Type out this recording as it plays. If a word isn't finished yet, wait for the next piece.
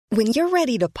When you're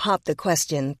ready to pop the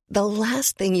question, the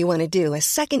last thing you want to do is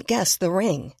second-guess the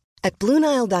ring. At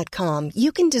BlueNile.com,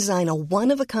 you can design a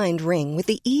one-of-a-kind ring with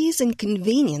the ease and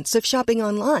convenience of shopping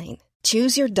online.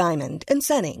 Choose your diamond and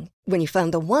setting. When you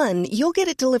find the one, you'll get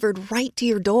it delivered right to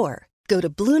your door. Go to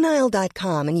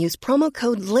BlueNile.com and use promo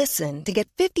code LISTEN to get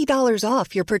 $50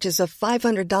 off your purchase of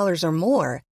 $500 or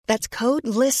more. That's code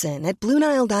LISTEN at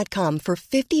BlueNile.com for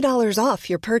 $50 off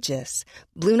your purchase.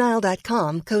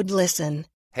 BlueNile.com, code LISTEN.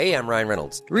 Hey, I'm Ryan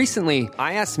Reynolds. Recently,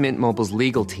 I asked Mint Mobile's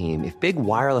legal team if big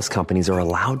wireless companies are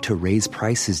allowed to raise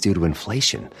prices due to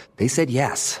inflation. They said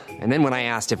yes. And then when I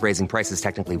asked if raising prices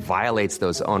technically violates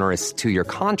those onerous two-year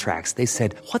contracts, they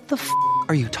said, "What the f***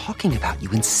 are you talking about, you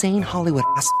insane Hollywood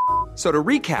ass?" So to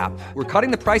recap, we're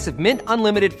cutting the price of Mint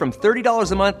Unlimited from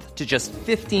 $30 a month to just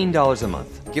 $15 a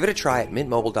month. Give it a try at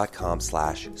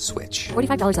mintmobile.com/switch.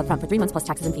 $45 up front for 3 months plus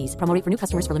taxes and fees. Promo rate for new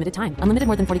customers for limited time. Unlimited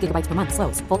more than 40 gigabytes per month.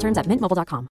 Slows full terms at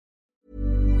mintmobile.com.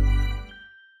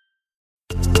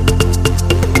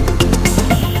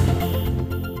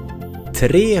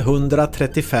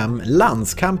 ...335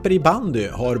 landskamper i bandy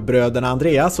har bröderna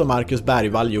Andreas och Marcus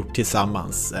Bergvall gjort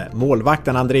tillsammans.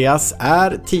 Målvakten Andreas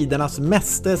är tidernas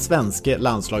meste svenske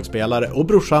landslagsspelare och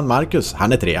brorsan Marcus,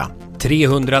 han är 3.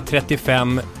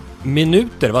 335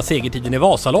 minuter var segertiden i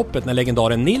Vasaloppet när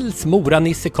legendaren Nils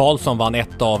Mora-Nisse Karlsson vann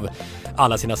ett av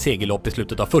alla sina segerlopp i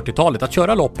slutet av 40-talet. Att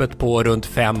köra loppet på runt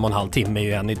 5,5 timme är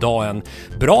ju än idag en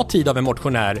bra tid av en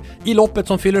motionär i loppet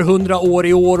som fyller 100 år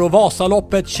i år, och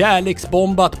Vasaloppet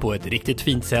kärleksbombat på ett riktigt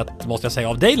fint sätt, måste jag säga,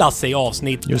 av dig Lasse i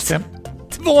avsnitt just det.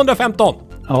 215.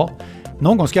 Ja,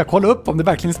 någon gång ska jag kolla upp om det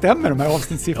verkligen stämmer, de här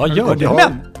avsnittssiffrorna. Ja, gör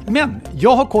det. Men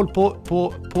jag har koll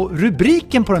på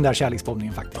rubriken på den där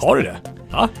kärleksbombningen faktiskt. Har du det?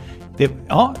 Ja. Det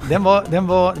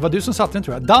var du som satte den,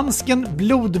 tror jag. Dansken,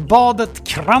 blodbadet,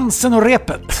 kransen och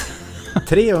repet.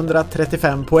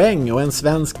 335 poäng och en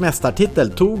svensk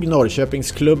mästartitel tog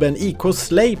Norrköpingsklubben IK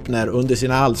Sleipner under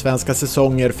sina allsvenska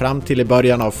säsonger fram till i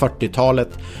början av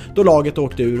 40-talet, då laget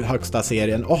åkte ur högsta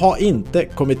serien och har inte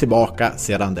kommit tillbaka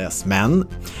sedan dess. Men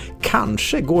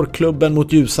kanske går klubben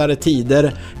mot ljusare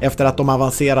tider efter att de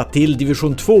avancerat till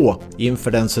division 2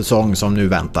 inför den säsong som nu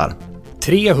väntar.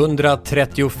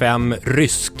 335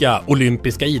 ryska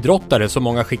olympiska idrottare, så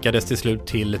många skickades till slut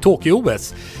till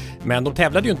Tokyo-OS. Men de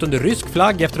tävlade ju inte under rysk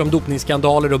flagg efter de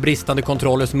dopningsskandaler och bristande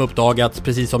kontroller som uppdagats.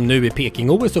 Precis som nu i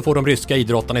Peking-OS så får de ryska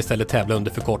idrottarna istället tävla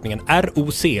under förkortningen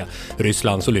ROC,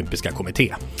 Rysslands olympiska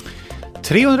kommitté.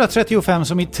 335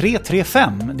 som i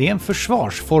 335, det är en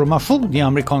försvarsformation i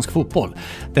amerikansk fotboll.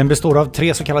 Den består av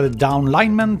 3 så kallade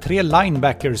downlinemen, 3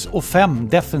 linebackers och 5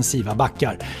 defensiva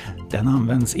backar. Den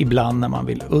används ibland när man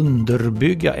vill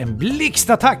underbygga en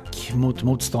blixtattack mot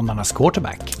motståndarnas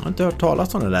quarterback. Jag har inte hört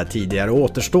talas om det där tidigare och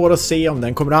återstår att se om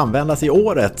den kommer att användas i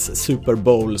årets Super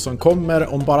Bowl som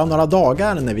kommer om bara några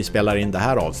dagar när vi spelar in det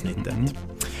här avsnittet.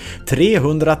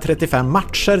 335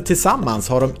 matcher tillsammans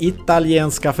har de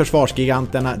italienska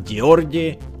försvarsgiganterna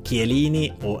Giorgi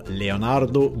Chiellini och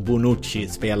Leonardo Bonucci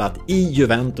spelat i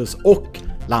Juventus och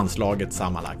landslaget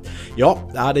sammanlagt. Ja,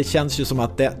 det känns ju som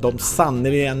att de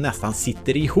sannolikt nästan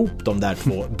sitter ihop, de där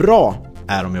två. Bra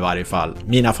är de i varje fall,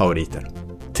 mina favoriter.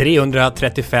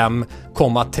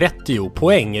 335,30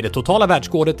 poäng är det totala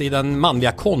världsrekordet i den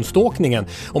manliga konståkningen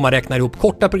om man räknar ihop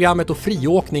korta programmet och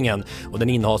friåkningen, och den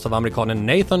innehas av amerikanen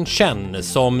Nathan Chen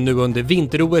som nu under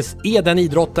vinter-OS är den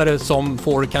idrottare som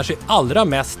får kanske allra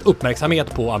mest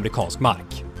uppmärksamhet på amerikansk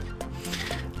mark.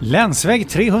 Länsväg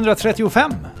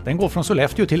 335, den går från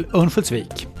Sollefteå till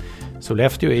Örnsköldsvik.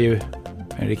 Sollefteå är ju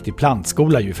en riktig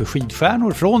plantskola ju för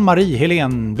skidstjärnor, från Marie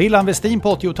Helén Billan Westin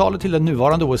på 80-talet till den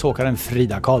nuvarande OS-åkaren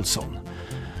Frida Karlsson.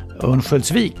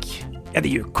 Örnsköldsvik, det är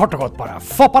ju kort och gott bara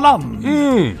Foppaland.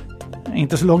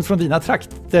 Inte så långt från dina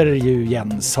trakter ju,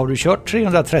 Jens. Har du kört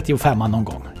 335 någon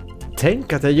gång?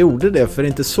 Tänk att jag gjorde det för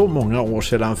inte så många år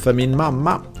sedan, för min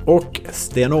mamma och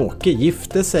Sten-Åke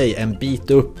gifte sig en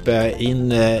bit upp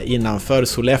innanför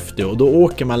Sollefteå, och då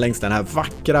åker man längs den här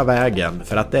vackra vägen,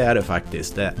 för att det är det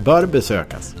faktiskt. Det bör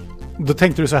besökas. Då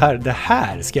tänkte du så här, det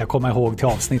här ska jag komma ihåg till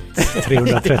avsnitt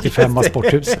 335 av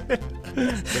Sporthuset. Det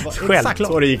var exakt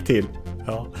så det gick till.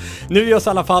 Ja. Nu ger oss i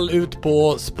alla fall ut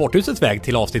på Sporthusets väg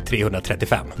till avsnitt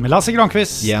 335. Med Lasse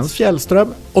Granqvist, Jens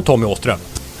Fjällström och Tommy Åström.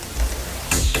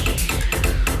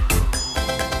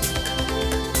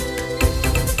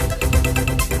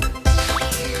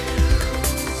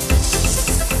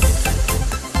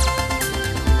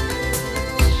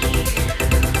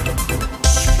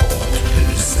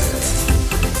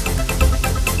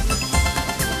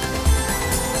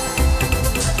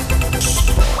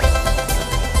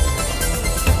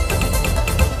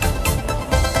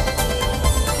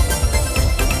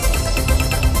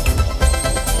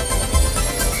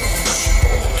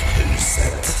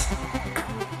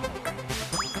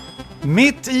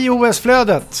 Mitt i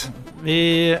OS-flödet.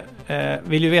 Vi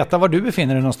vill ju veta var du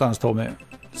befinner dig någonstans, Tommy.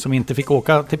 Som inte fick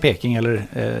åka till Peking eller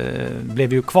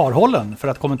blev ju kvarhållen för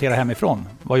att kommentera hemifrån.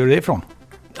 Vad gör du det ifrån?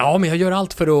 Ja, men jag gör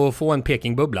allt för att få en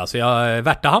Peking-bubbla. Så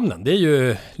Värtahamnen, det är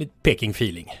ju lite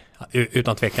Peking-feeling.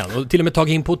 Utan tvekan. Och till och med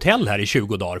tagit in på hotell här i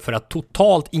 20 dagar för att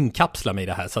totalt inkapsla mig i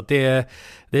det här. Så att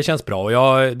det känns bra.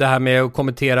 Och det här med att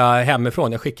kommentera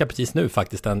hemifrån. Jag skickar precis nu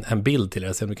faktiskt en bild till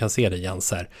er så att du kan se det,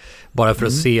 Jens, här. Bara för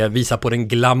att visa på den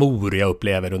glamour jag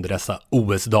upplever under dessa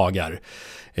OS-dagar.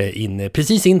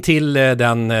 Precis in till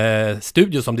den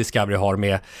studio som Discovery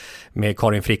har med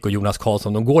Karin Frick och Jonas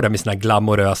Karlsson. De går där med sina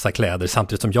glamorösa kläder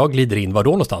samtidigt som jag glider in. Var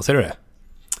då någonstans? Är det?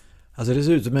 Alltså det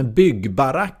ser ut som en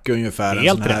byggbarack ungefär.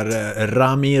 Helt en sån här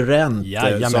ramirent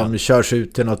som körs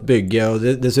ut till något bygge. Och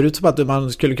det ser ut som att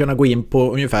man skulle kunna gå in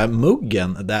på ungefär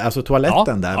muggen, där, alltså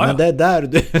toaletten där. Men det är där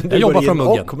du jobbar från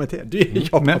muggen. Du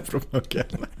jobbar från muggen.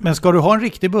 Men ska du ha en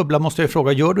riktig bubbla måste jag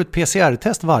fråga, gör du ett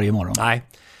PCR-test varje morgon? Nej,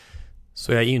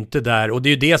 så jag är inte där. Och det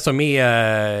är ju det som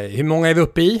är, hur många är vi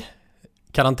uppe i?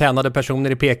 Karantänade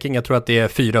personer i Peking, jag tror att det är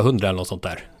 400 eller något sånt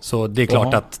där. Så det är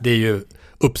klart att det är ju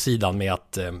uppsidan med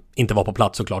att inte vara på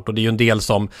plats såklart. Och det är ju en del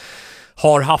som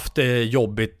har haft det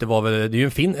jobbigt. Det är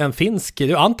ju en finsk,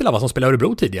 det är Antilava som spelar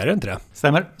Örebro tidigare, är inte det?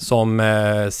 Stämmer. Som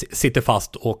sitter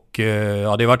fast och det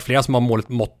har varit flera som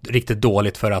har mått riktigt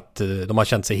dåligt för att de har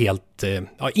känt sig helt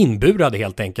inburade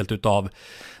helt enkelt utav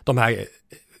de här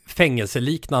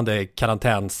fängelseliknande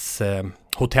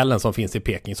karantänshotellen som finns i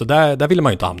Peking. Så där ville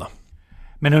man ju inte hamna.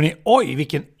 Men hörni,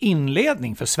 vilken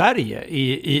inledning för Sverige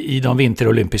i de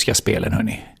vinterolympiska spelen,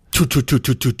 hörni.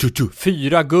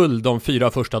 4 guld de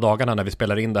 4 första dagarna när vi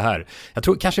spelar in det här. Jag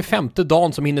tror kanske 5:e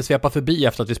dagen som hinner svepa förbi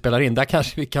efter att vi spelar in. Där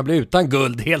kanske vi kan bli utan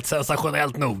guld, helt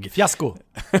sensationellt nog. Fiasko.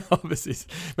 Ja, precis.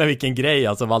 Men vilken grej,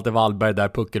 alltså Walter Wallberg där,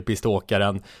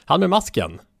 puckelpiståkaren. Han med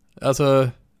masken. Alltså,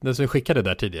 den som skickade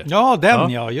där tidigare.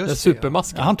 Ja, just den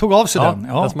supermasken. Ja, han tog av sig den.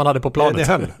 Ja. Den som man hade på planet.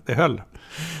 Det höll.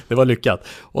 Det var lyckat.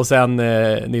 Och sen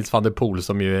Nils van der Poel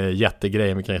som ju är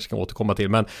jättegrej, vi kanske kan återkomma till.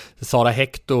 Men Sara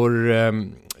Hector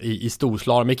i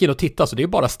storslalom gick in och tittade, så det är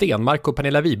bara Stenmark och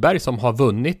Pernilla Wiberg som har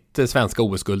vunnit svenska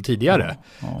OS-guld tidigare.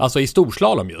 Ja. Alltså i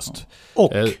storslalom just. Ja.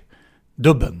 Och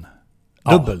dubbeln.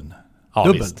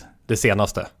 Ja, visst. Det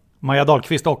senaste. Maja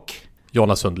Dahlqvist och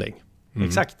Jonas Sundling.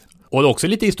 Exakt. Och också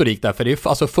lite historik där, för det är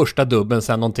alltså första dubbeln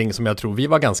sen någonting som jag tror vi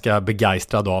var ganska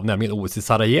begeistrade av, nämligen OS i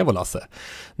Sarajevo, Lasse.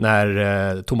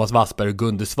 När Thomas Wassberg och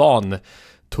Gunde Svan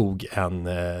tog en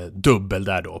dubbel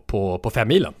där då på 5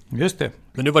 milen. Just det.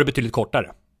 Men nu var det betydligt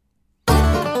kortare.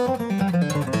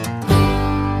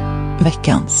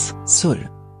 Veckans surr.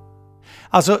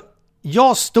 Alltså,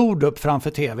 jag stod upp framför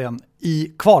tvn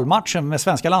i kvalmatchen med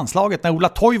svenska landslaget när Ola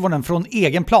Toivonen från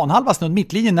egen planhalva snudd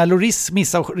mittlinjen när Loris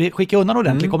missade att skicka undan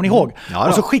ordentligt, kommer ni ihåg? Ja,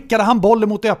 och så skickade han bollen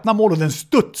mot öppna mål och den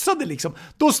studsade liksom.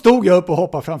 Då stod jag upp och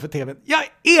hoppade framför tvn. Jag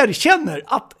erkänner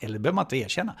att, eller behöver man inte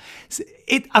erkänna,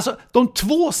 alltså de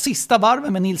 2 sista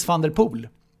varven med Nils van der Poel,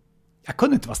 jag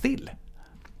kunde inte vara still.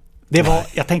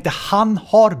 Jag tänkte, han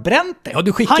har bränt det. Ja,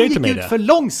 du skickar han inte gick med ut det. För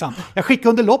långsamt. Jag skickade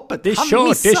under loppet. Det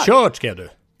är kört, skrev du.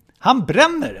 Han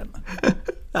bränner den.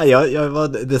 Nej, jag var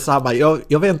detsamma.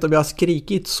 Jag vet inte om jag har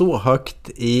skrikit så högt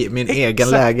i min egen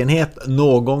lägenhet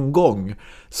någon gång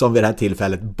som vid det här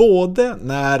tillfället. Både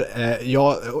när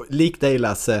jag, likt dig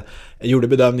Lasse, gjorde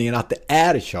bedömningen att det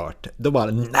är kört. Då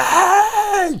bara,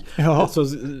 nej! Ja. Så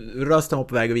rösten var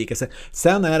på väg att vika sig.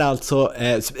 Sen är det alltså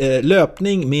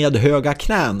löpning med höga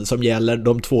knän som gäller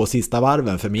de 2 sista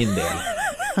varven för min del.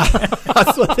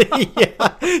 Alltså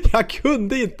jag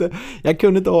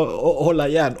kunde inte hålla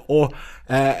igen. Och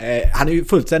han är ju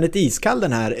fullständigt iskall,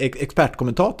 den här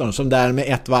expertkommentatorn, som där med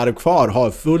 1 varv kvar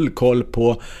har full koll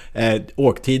på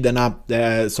åktiderna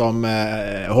som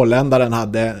holländaren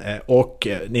hade och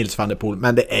Nils van der Poel.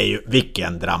 Men det är ju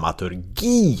vilken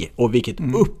dramaturgi och vilket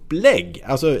upplägg.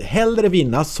 Alltså hellre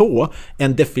vinna så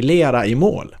än defilera i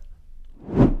mål.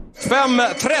 5.38,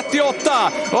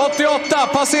 88,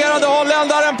 passerade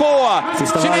holländaren på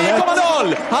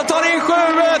 29,0. Han tar in 7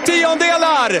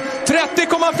 tiondelar.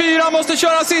 30,4 måste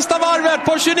köra sista varvet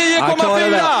på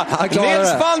 29,4.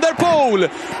 Nils van der Poel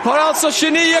har alltså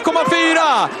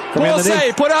 29,4 på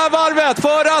sig på det här varvet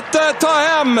för att ta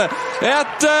hem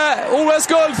ett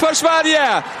OS-guld för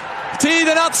Sverige.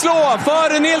 Tiden att slå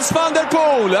för Nils van der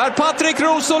Poel är Patrick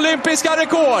Roos olympiska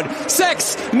rekord.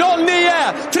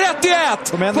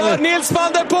 6:09:31 för Nils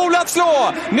van der Poel att slå.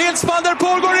 Nils van der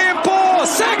Poel går in på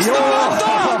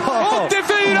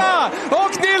 6:08:84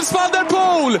 och Nils van der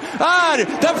Poel är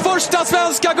den första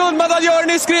svenska guldmedaljören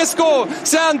i skridsko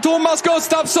sen Thomas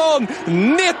Gustafsson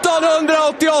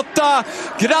 1988.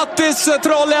 Grattis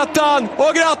Trollhättan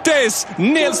och grattis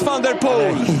Nils van der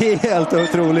Poel. Helt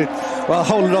otroligt. Vad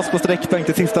håller oss på sträckbänk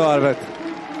till sista varvet.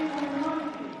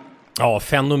 Ja,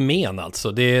 fenomen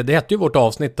alltså. Det hette ju vårt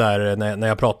avsnitt där när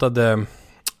jag pratade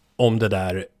om det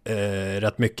där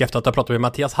rätt mycket efter att jag pratade med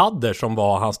Mattias Hadder som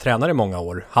var hans tränare i många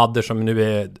år. Hadder som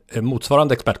nu är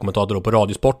motsvarande expertkommentator på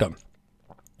Radiosporten.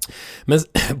 Men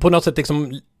på något sätt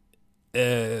liksom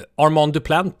Armand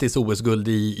Duplantis OS-guld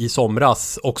i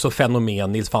somras, också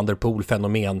fenomen, Nils van der Poel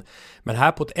fenomen. Men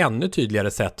här på ett ännu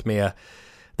tydligare sätt med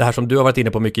det här som du har varit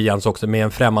inne på mycket, Jens, också med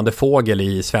en främmande fågel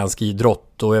i svensk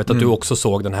idrott. Och jag vet att du också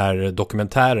såg den här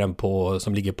dokumentären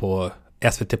som ligger på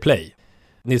SVT Play.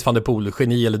 Nils van der Poel,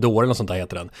 geni eller dåre eller sånt där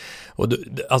heter den. Och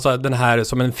alltså den här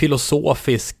som en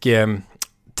filosofisk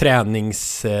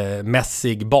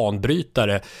träningsmässig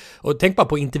banbrytare. Och tänk bara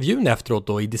på intervjun efteråt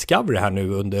då i Discovery här nu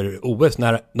under OS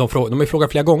när de har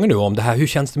frågat flera gånger nu om det här, hur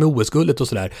känns det med OS-guldet och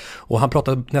sådär. Och han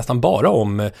pratar nästan bara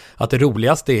om att det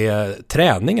roligaste är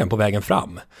träningen på vägen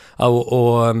fram.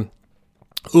 Och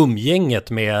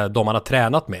umgänget med de man har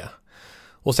tränat med.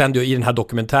 Och sen i den här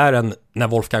dokumentären när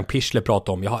Wolfgang Pichler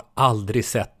pratade om, jag har aldrig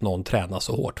sett någon träna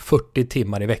så hårt. 40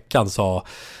 timmar i veckan, sa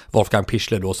Wolfgang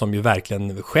Pichler då, som ju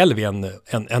verkligen själv är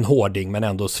en hårding men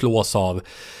ändå slås av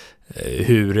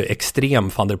hur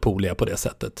extrem van der Poel är på det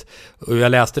sättet. Och jag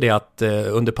läste det att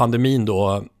under pandemin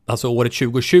då, alltså året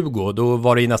 2020, då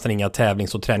var det nästan inga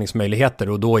tävlings- och träningsmöjligheter,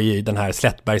 och då i den här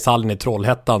Slättbergshallen i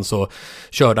Trollhättan så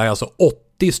körde jag alltså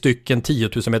 80 stycken 10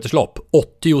 000 meters lopp,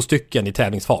 80 stycken i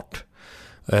tävlingsfart.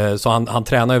 Så han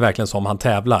tränar ju verkligen som han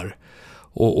tävlar.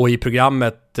 Och i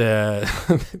programmet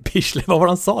Pichler, vad var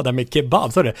han sa där med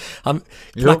kebab? Så det, han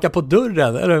knackade på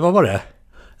dörren, eller vad var det?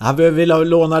 Han ville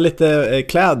låna lite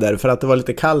kläder för att det var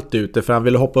lite kallt ute, för han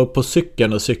ville hoppa upp på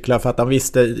cykeln och cykla för att han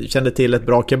kände till ett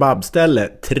bra kebabställe.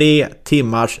 3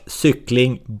 timmars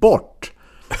cykling bort.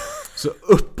 Så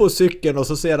upp på cykeln och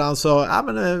så ser han så,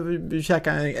 du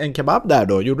käkade en kebab där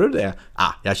då, gjorde du det?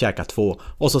 Jag käkade 2.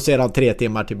 Och så ser han 3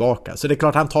 timmar tillbaka. Så det är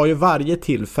klart, han tar ju varje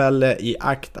tillfälle i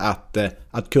akt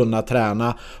att kunna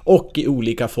träna och i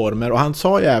olika former. Och han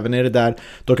sa ju även i det där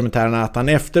dokumentären att han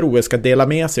efter OS ska dela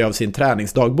med sig av sin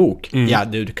träningsdagbok. Ja,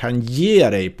 du kan ge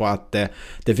dig på att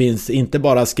det finns inte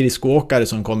bara skridskoåkare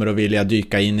som kommer att vilja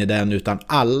dyka in i den, utan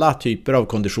alla typer av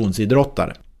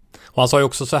konditionsidrottare. Och han sa ju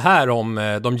också så här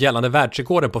om de gällande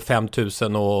världsrekorden på 5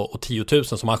 000 och 10 000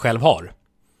 som han själv har.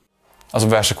 Alltså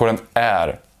världsrekorden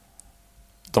är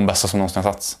de bästa som någonsin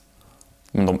har satts.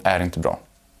 Men de är inte bra.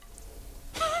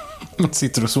 Man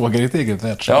sitter och sågar i ett eget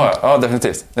världsrekord. Ja,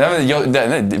 definitivt. Nej,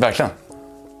 verkligen.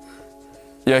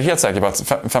 Jag är helt säker på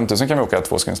att 5 000 kan vi åka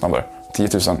 2 sekunder snabbare. 10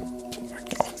 000,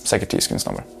 säkert 10 sekunder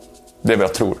snabbare. Det är vad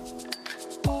jag tror.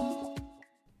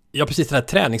 Ja, precis, den här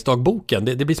träningsdagboken,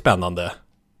 det blir spännande.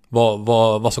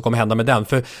 Vad som kommer hända med den.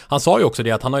 För han sa ju också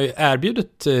det att han har ju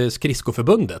erbjudit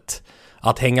skridskoförbundet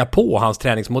att hänga på hans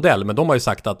träningsmodell. Men de har ju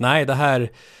sagt att nej,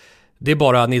 det är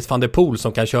bara Nils van der Poel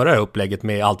som kan köra det här upplägget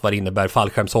med allt vad det innebär.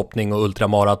 Fallskärmshoppning och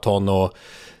ultramaraton och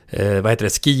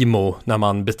skimo när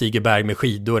man bestiger berg med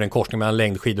skidor, en korsning mellan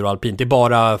längdskidor och alpint. Det är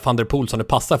bara van der Poel som det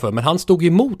passar för. Men han stod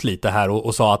emot lite här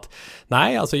och sa att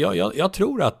nej, alltså jag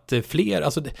tror att fler,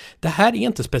 alltså det här är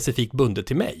inte specifikt bundet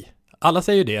till mig. Alla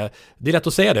säger det. Det är lätt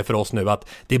att säga det för oss nu att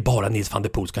det är bara Nils van der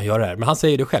Poel som kan göra det här. Men han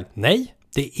säger det själv. Nej,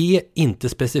 det är inte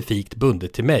specifikt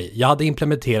bundet till mig. Jag hade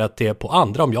implementerat det på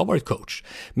andra om jag varit coach.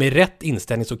 Med rätt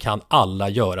inställning så kan alla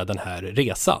göra den här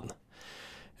resan.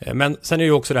 Men sen är det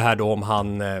ju också det här då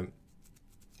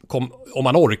om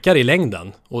han orkar i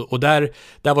längden. Och där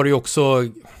var det ju också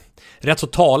rätt så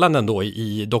talande ändå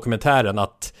i dokumentären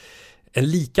att en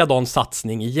likadan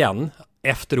satsning igen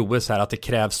efter OS här, att det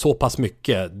krävs så pass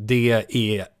mycket, det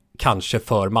är kanske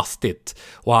för mastigt.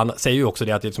 Och han säger ju också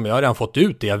det att liksom, jag har redan fått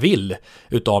ut det jag vill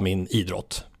utav min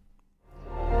idrott.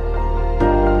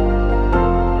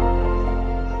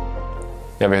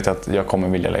 Jag vet att jag kommer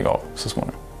vilja lägga av så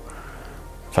småningom.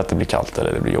 För att det blir kallt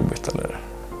eller det blir jobbigt eller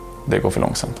det går för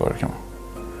långsamt, vad det kan vara.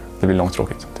 Det blir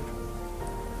långtråkigt. Typ.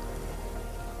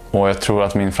 Och jag tror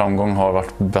att min framgång har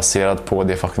varit baserad på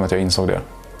det faktum att jag insåg det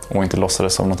och inte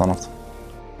låtsades av något annat.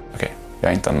 Okej,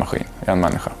 jag är inte en maskin, jag är en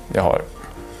människa.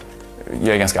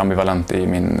 Jag är ganska ambivalent i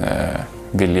min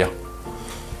vilja.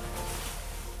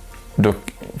 Då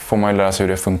får man ju lära sig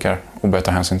hur det funkar och börja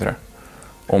ta hänsyn till det.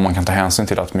 Och man kan ta hänsyn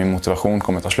till att min motivation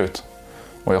kommer ta slut.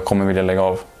 Och jag kommer vilja lägga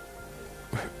av.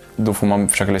 Då får man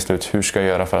försöka lista ut hur ska jag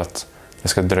göra för att det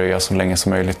ska dröja så länge som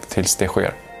möjligt tills det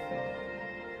sker.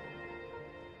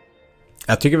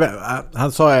 Jag tycker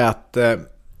han sa ju att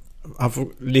han får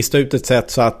lista ut ett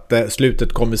sätt så att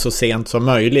slutet kommer så sent som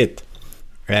möjligt.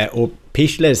 Och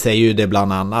Pichler säger ju det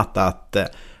bland annat att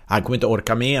han kommer inte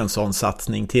orka med en sån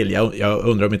satsning till. Jag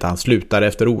undrar om inte han slutar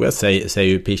efter OS, säger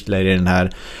ju Pichler i den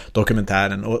här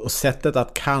dokumentären. Och sättet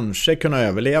att kanske kunna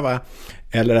överleva,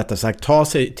 eller rättare sagt ta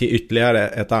sig till ytterligare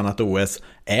ett annat OS,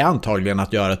 är antagligen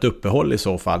att göra ett uppehåll i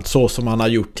så fall, så som man har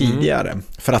gjort tidigare.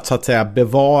 För att så att säga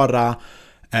bevara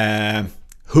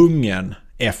hungern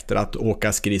efter att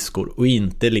åka skridskor och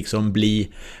inte liksom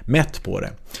bli mätt på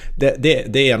det. Det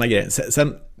är ena grejen.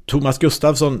 Sen Thomas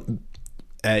Gustafsson,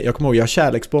 jag kommer ihåg, jag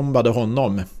kärleksbombade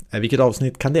honom. Vilket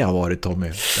avsnitt kan det ha varit,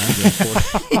 Tommy?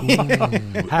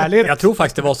 Härligt. Jag tror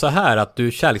faktiskt det var så här att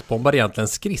du kärleksbombade egentligen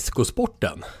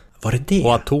skridskosporten. Var det?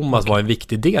 Och att Thomas var en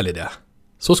viktig del i det.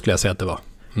 Så skulle jag säga att det var.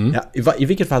 Mm. Ja, i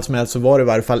vilket fall som helst så var det i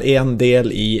varje fall en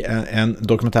del i en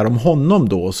dokumentär om honom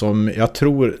då, som jag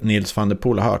tror Nils van der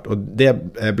Poel har hört. Och det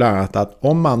är bland annat att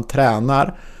om man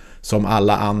tränar som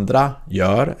alla andra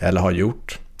gör eller har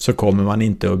gjort, så kommer man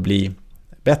inte att bli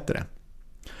bättre.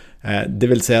 Det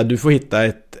vill säga, du får hitta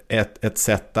ett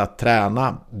sätt att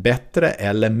träna bättre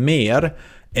eller mer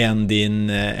än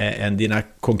dina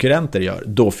konkurrenter gör.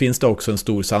 Då finns det också en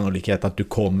stor sannolikhet att du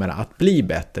kommer att bli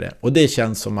bättre. Och det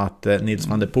känns som att Nils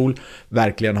van der Poel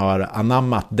verkligen har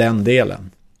anammat den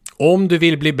delen. Om du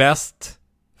vill bli bäst,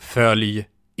 följ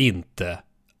inte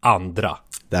andra.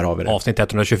 Där har vi det. Avsnitt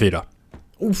 124.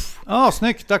 Ja,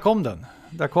 snyggt. Där kom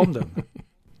den.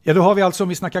 Ja, då har vi alltså, om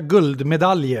vi snackar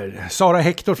guldmedaljer, Sara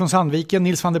Hector från Sandviken,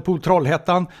 Nils van der Poel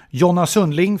Trollhättan, Jonna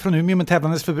Sundling från Umeå men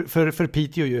tävlandes för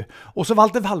Piteå ju. Och så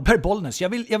Walter Wallberg Bollnäs.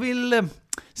 Jag vill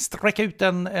sträcka ut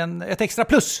ett extra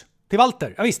plus till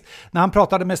Walter. Ja, visst. När han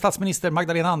pratade med statsminister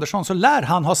Magdalena Andersson så lär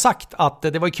han ha sagt att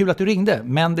det var kul att du ringde,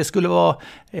 men det skulle vara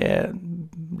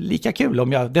lika kul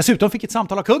om jag dessutom fick ett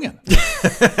samtal av kungen.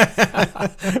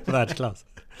 Världsklass.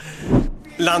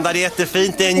 Landade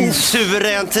jättefint, det är en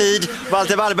suverän tid.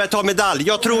 Walter Wallberg tar medalj.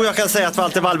 Jag tror jag kan säga att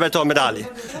Walter Wallberg tar medalj.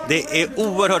 Det är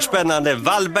oerhört spännande.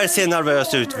 Wallberg ser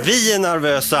nervös ut. Vi är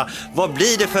nervösa. Vad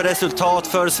blir det för resultat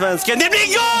för svensken? Det blir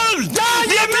guld!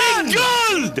 Det blir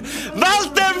guld!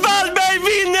 Walter Wallberg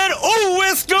vinner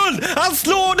OS-guld! Han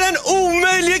slår den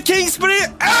omöjliga Kingsbury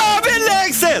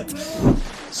överlägset!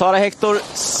 Sara Hector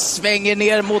svänger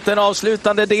ner mot den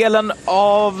avslutande delen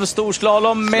av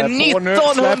storslalom med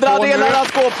 1900 delar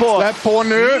att gå på. Släpp på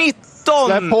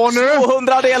nu.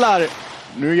 200 delar.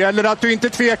 Nu gäller det att du inte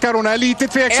tvekar. Hon är lite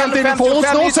tveksam till får hon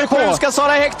slå sig på. Ska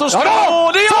Sara Hector slå?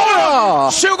 Ja, det gör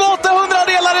hon! 2800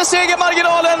 delar i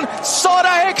segermarginalen. Sara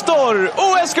Hector,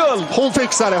 OS-guld. Hon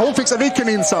fixar det. Vilken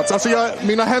insats. Alltså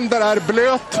mina händer är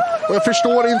blöt och jag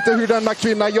förstår inte hur denna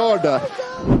kvinna gör det.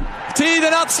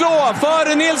 Tiden att slå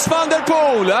för Nils van der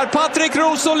Poel är Patrick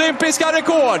Roos olympiska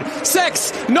rekord.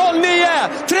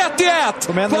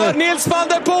 6:09:31 för Nils van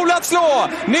der Poel att slå.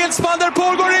 Nils van der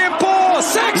Poel går in på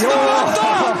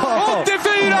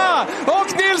 16:84 och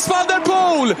Nils van der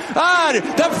Poel är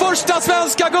den första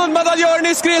svenska guldmedaljören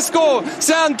i skridsko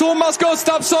sen Thomas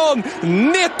Gustafsson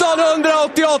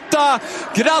 1988.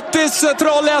 Grattis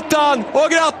Trollhättan och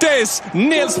grattis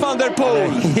Nils van der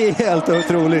Poel. Helt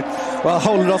otroligt. Vad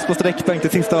håller oss på sträckbänk till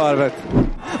sista varvet.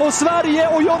 Och Sverige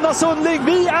och Jonna Sundling,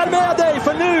 vi är med dig,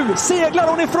 för nu seglar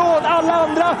hon ifrån alla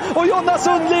andra och Jonna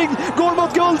Sundling går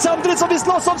mot guld samtidigt som vi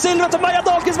slåss om silvret och Maja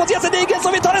Dahlqvist mot Jesse Digens,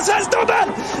 och vi tar en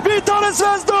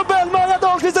svensk dubbel! Maja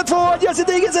Dahlqvist är 2, Jesse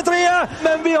Digens är 3,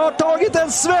 men vi har tagit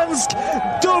en svensk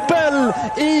dubbel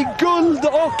i guld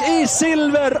och i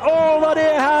silver. Åh, vad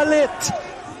det är härligt!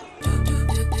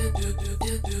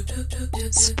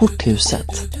 Sporthuset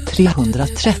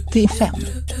 335.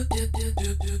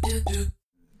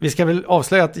 Vi ska väl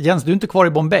avslöja att Jens, du är inte kvar i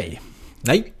Bombay.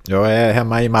 Nej, jag är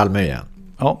hemma i Malmö igen.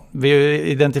 Ja, vi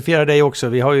identifierar dig också.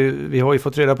 Vi har ju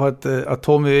fått reda på att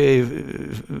Tommy är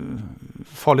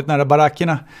farligt nära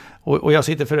barackerna. Och jag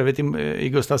sitter för övrigt i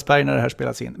Gustavsberg när det här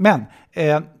spelas in. Men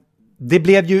det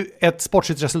blev ju ett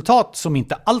sportsligt resultat som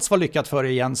inte alls var lyckat för er,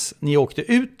 Jens. Ni åkte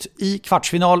ut i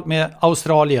kvartsfinal med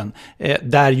Australien,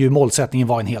 där ju målsättningen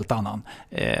var en helt annan.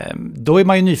 Då är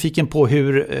man ju nyfiken på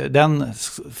hur den,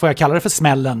 får jag kalla det för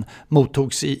smällen,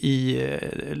 mottogs i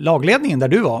lagledningen där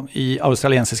du var i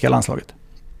australiensiska landslaget.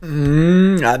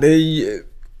 Ja, det är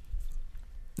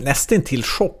nästan till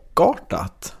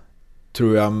chockartat,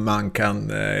 tror jag man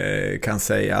kan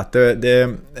säga. Att det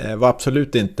var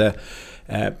absolut inte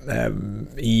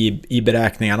i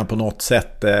beräkningarna på något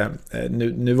sätt.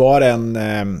 Nu var det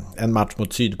en match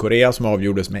mot Sydkorea som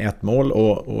avgjordes med 1 mål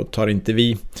och tar inte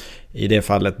vi i det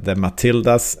fallet The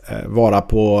Matildas vara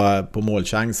på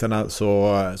målchanserna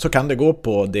så kan det gå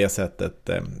på det sättet.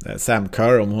 Sam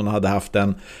Kerr, om hon hade haft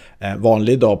en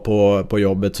vanlig dag på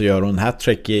jobbet, så gör hon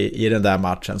hattrick i den där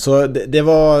matchen. Så det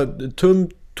var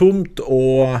tomt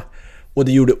och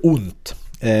det gjorde ont.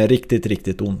 Riktigt,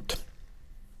 riktigt ont.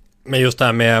 Men just det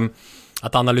här med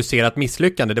att analysera ett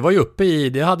misslyckande, det var ju uppe i,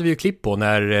 det hade vi ju klipp på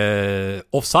när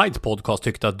Offsides podcast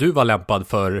tyckte att du var lämpad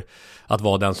för att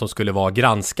vara den som skulle vara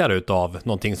granskare utav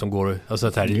någonting som går,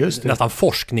 alltså så här, nästan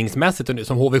forskningsmässigt,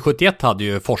 som HV71 hade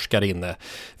ju forskare inne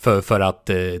för att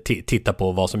titta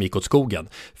på vad som gick åt skogen.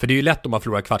 För det är ju lätt om man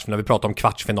förlorar kvartsfinal. Vi pratade om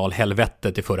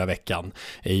kvartsfinal-helvetet i förra veckan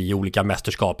i olika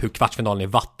mästerskap, hur kvartsfinalen är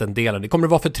vattendelad. Det kommer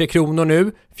det vara för 3 kronor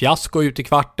nu, fiasko ut i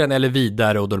kvarten eller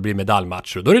vidare, och då blir det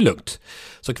medaljmatcher och då är det lugnt.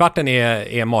 Så kvarten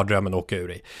är mardrömmen att åka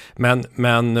ur i.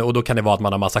 Men, och då kan det vara att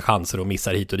man har massa chanser och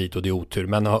missar hit och dit och det är otur.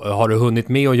 Men har du hunnit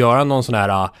med att göra någon sån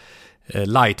här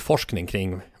lightforskning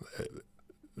kring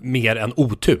mer än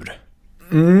otur?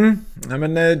 Ja,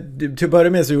 men till att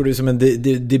börja med så gjorde du som en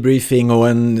debriefing och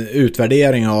en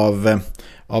utvärdering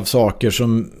av saker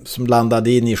som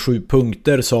landade in i 7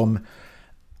 punkter som,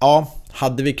 ja,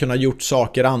 hade vi kunnat gjort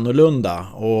saker annorlunda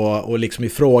och liksom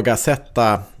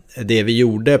ifrågasätta det vi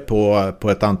gjorde på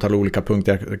ett antal olika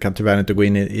punkter. Jag kan tyvärr inte gå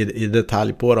in i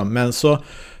detalj på dem, men så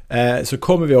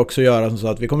kommer vi också göra så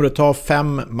att vi kommer att ta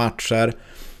 5 matcher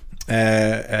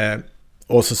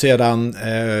och så sedan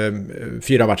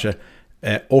 4 matcher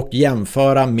och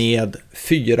jämföra med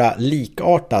 4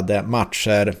 likartade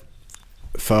matcher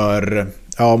för,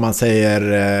 ja, om man säger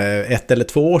 1 eller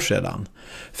 2 år sedan,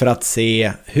 för att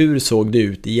se hur såg det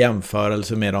ut i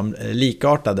jämförelse med de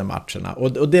likartade matcherna.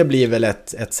 Och det blir väl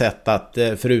ett sätt att,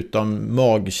 förutom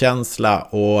magkänsla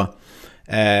och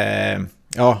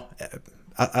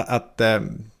att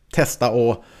testa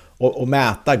och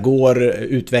mäta, går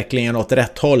utvecklingen åt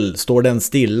rätt håll, står den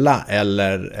stilla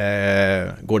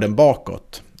eller går den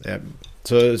bakåt?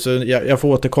 Så jag får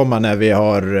återkomma när vi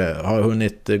har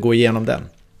hunnit gå igenom den.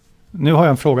 Nu har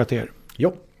jag en fråga till er.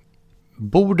 Jo.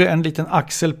 Bor det en liten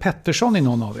Axel Pettersson i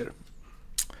någon av er?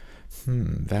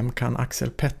 Vem kan Axel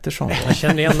Pettersson vara? Jag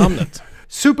känner igen namnet.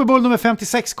 Super Bowl nummer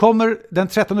 56 kommer den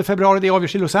 13 februari. Det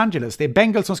avgörs i Los Angeles. Det är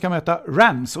Bengals som ska möta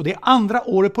Rams. Och det är andra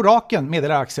året på raken,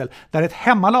 meddelar Axel, där ett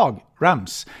hemmalag,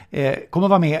 Rams, kommer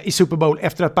vara med i Super Bowl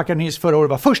efter att Buccaneers förra året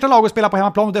var första lag att spela på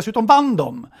hemmaplan och dessutom vann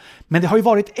dem. Men det har ju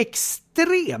varit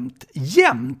extremt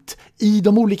jämnt i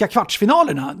de olika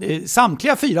kvartsfinalerna.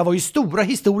 Samtliga 4 var ju stora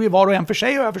historier var och en för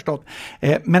sig, har jag förstått.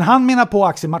 Men han menar på,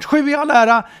 Axel, match 7 i all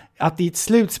ära, att i ett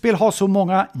slutspel ha så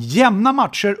många jämna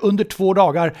matcher under 2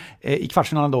 dagar i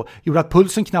kvartsfinalen då gjorde att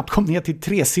pulsen knappt kom ner till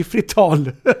 3-siffrigt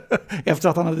tal efter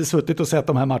att han hade suttit och sett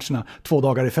de här matcherna 2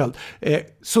 dagar i följd.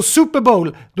 Så Super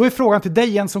Bowl, då är frågan till dig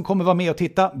igen som kommer vara med och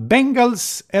titta.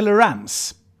 Bengals eller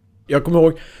Rams? Jag kommer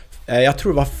ihåg, jag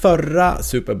tror det var förra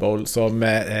Super Bowl som,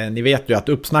 ni vet ju att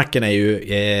uppsnacken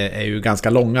är ju ganska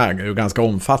långa, ganska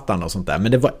omfattande och sånt där.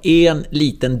 Men det var en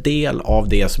liten del av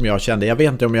det som jag kände, jag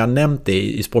vet inte om jag nämnt det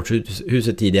i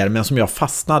Sporthuset tidigare, men som jag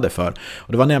fastnade för.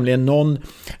 Och det var nämligen någon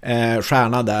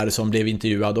stjärna där som blev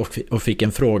intervjuad och fick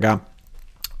en fråga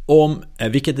om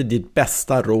vilket är ditt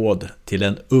bästa råd till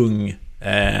en ung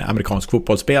amerikansk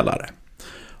fotbollsspelare.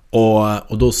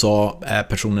 Och då sa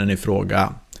personen i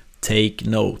fråga: take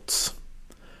notes.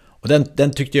 Och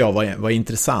den tyckte jag var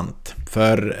intressant.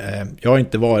 För jag har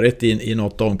inte varit i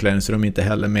något omklädningsrum, inte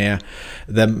heller med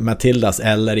The Matildas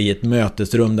eller i ett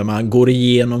mötesrum där man går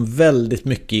igenom väldigt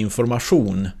mycket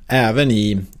information, även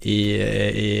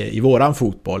i våran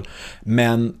fotboll.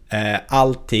 Men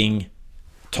allting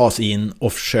tas in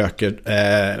och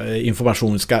försöker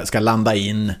information ska landa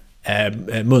in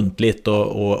muntligt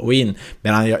och in.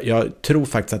 Men jag tror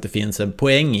faktiskt att det finns en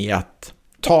poäng i att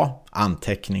ta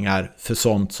anteckningar för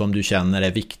sånt som du känner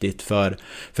är viktigt för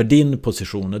din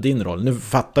position och din roll. Nu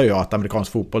fattar jag att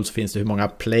amerikansk fotboll så finns det hur många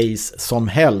plays som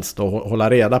helst att hålla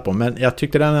reda på, men jag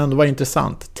tyckte den ändå var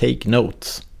intressant. Take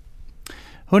notes.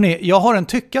 Hörrni, jag har en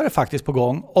tyckare faktiskt på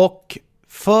gång, och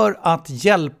för att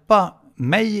hjälpa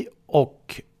mig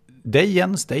och dig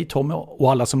Jens, dig Tommy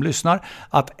och alla som lyssnar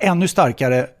att ännu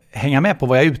starkare hänga med på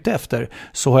vad jag är ute efter,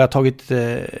 så har jag tagit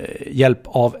hjälp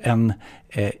av en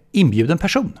inbjuden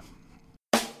person.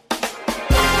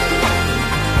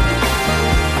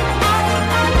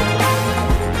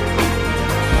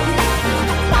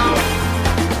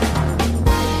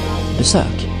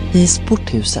 Besök i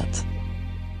Sporthuset.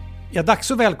 Ja,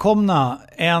 dags att välkomna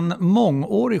en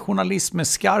mångårig journalist med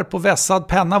skarp och vässad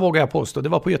penna, vågar jag påstå. Det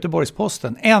var på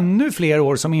Göteborgs-Posten. Ännu fler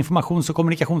år som informations- och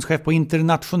kommunikationschef på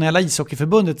Internationella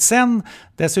ishockeyförbundet. Sen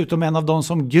dessutom en av de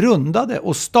som grundade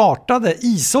och startade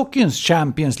ishockeyns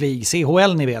Champions League,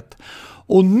 CHL ni vet.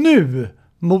 Och nu,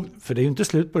 för det är ju inte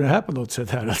slut på det här på något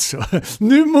sätt här alltså.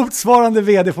 Nu motsvarande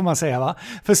vd får man säga va?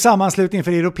 För sammanslutningen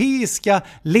för europeiska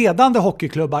ledande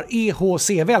hockeyklubbar EHC.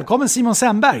 Välkommen Simon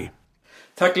Semberg.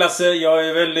 Tack Lasse, jag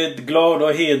är väldigt glad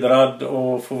och hedrad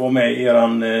att få vara med i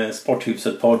eran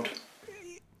Sporthuset-podd.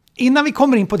 Innan vi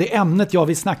kommer in på det ämnet jag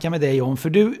vill snacka med dig om, för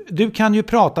du kan ju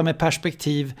prata med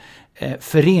perspektiv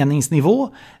föreningsnivå,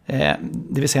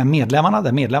 det vill säga medlemmarna,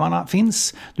 där medlemmarna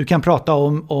finns. Du kan prata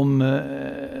om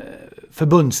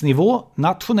förbundsnivå,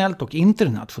 nationellt och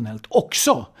internationellt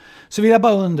också. Så vill jag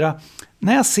bara undra,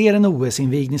 när jag ser en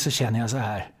OS-invigning så känner jag så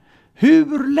här,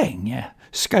 hur länge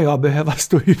ska jag behöva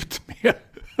stå ut med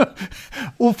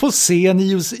och få se en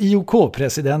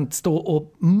IOK-president stå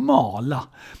och mala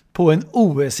på en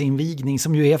OS-invigning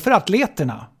som ju är för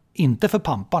atleterna, inte för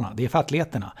pamparna, det är för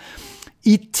atleterna.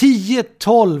 I 10,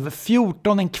 12,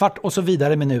 14, en kvart och så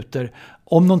vidare minuter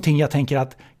om någonting jag tänker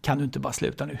att kan du inte bara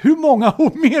sluta nu? Hur många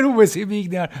mer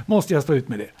OS-invigningar måste jag stå ut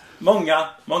med det?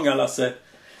 Många Lasse.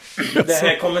 Det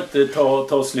här kommer inte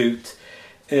ta slut.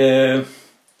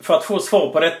 För att få svar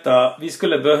på detta, vi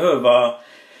skulle behöva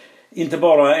inte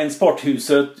bara en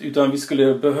Sporthuset utan vi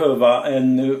skulle behöva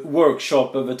en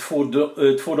workshop över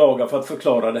två dagar för att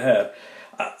förklara det här.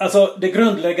 Alltså det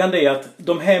grundläggande är att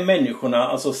de här människorna,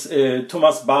 alltså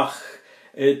Thomas Bach,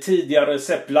 tidigare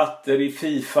Sepp Blatter i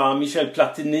FIFA, Michel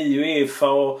Platini i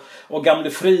UEFA och gamle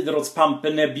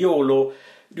friidrottspampen Nebbiolo,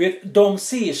 du vet, de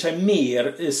ser sig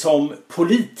mer som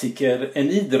politiker än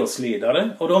idrottsledare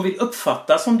och de vill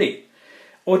uppfattas som det.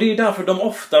 Och det är därför de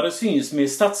oftare syns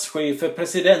med statschefer,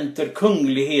 presidenter,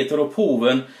 kungligheter och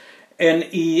påven än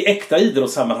i äkta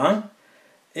idrottssammanhang.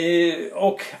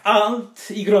 Och allt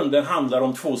i grunden handlar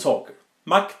om två saker.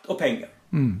 Makt och pengar.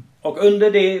 Mm. Och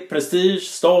under det prestige,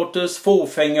 status,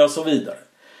 fåfänga och så vidare.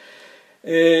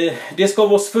 Det ska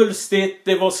vara svulstigt,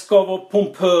 det ska vara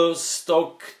pompöst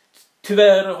och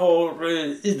tyvärr har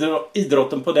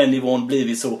idrotten på den nivån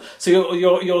blivit så. Så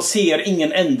jag ser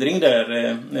ingen ändring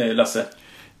där, Lasse.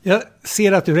 Jag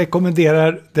ser att du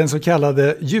rekommenderar den så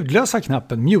kallade ljudlösa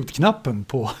knappen, mute-knappen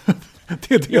på.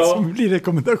 Det är det som blir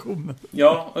rekommendationen.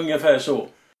 Ja, ungefär så.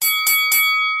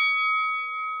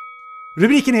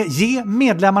 Rubriken är Ge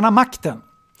medlemmarna makten.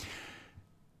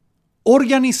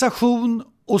 Organisation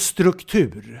och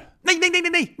struktur.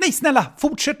 Nej, snälla,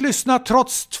 fortsätt lyssna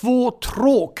trots 2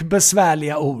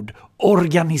 tråkbesvärliga ord.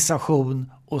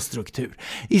 Organisation och struktur.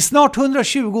 I snart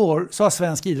 120 år så har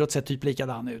svensk idrott sett typ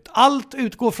likadan ut. Allt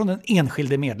utgår från den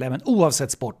enskilde medlemmen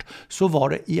oavsett sport. Så var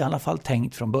det i alla fall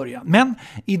tänkt från början. Men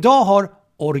idag har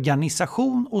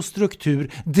organisation och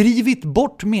struktur drivit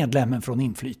bort medlemmen från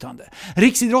inflytande.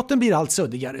 Riksidrotten blir allt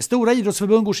suddigare. Stora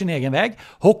idrottsförbund går sin egen väg.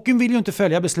 Hockeyn vill ju inte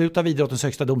följa beslut av idrottens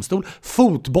högsta domstol.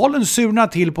 Fotbollen surnar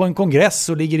till på en kongress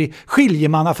och ligger i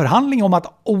skiljemannaförhandling om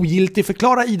att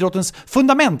ogiltigförklara idrottens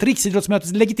fundament,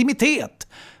 riksidrottsmötets legitimitet.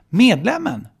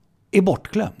 Medlemmen är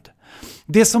bortglömd.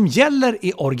 Det som gäller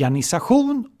är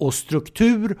organisation och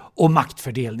struktur och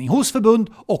maktfördelning hos förbund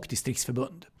och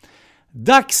distriktsförbund.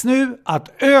 Dags nu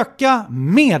att öka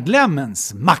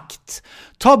medlemmens makt.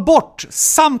 Ta bort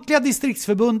samtliga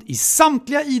distriktsförbund i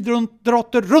samtliga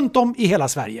idrotter runt om i hela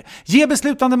Sverige. Ge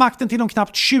beslutande makten till de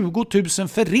knappt 20 000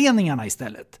 föreningarna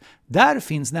istället. Där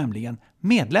finns nämligen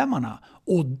medlemmarna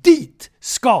och dit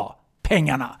ska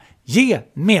pengarna. Ge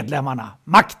medlemmarna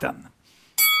makten.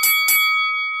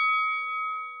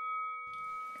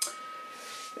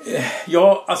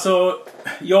 Ja, alltså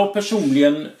jag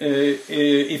personligen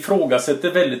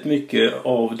ifrågasätter väldigt mycket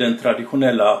av den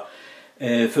traditionella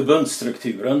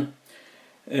förbundsstrukturen.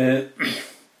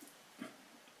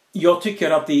 Jag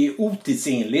tycker att det är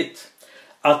otidsenligt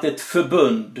att ett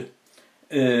förbund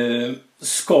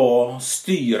ska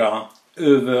styra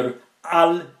över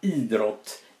all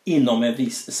idrott inom en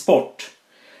viss sport.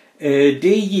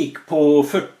 Det gick på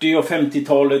 40- och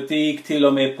 50-talet, det gick till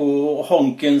och med på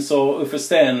Honkens och Uffe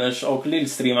Sterners och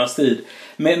Lillstrimmas tid.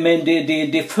 Men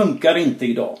det funkar inte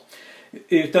idag.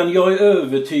 Utan jag är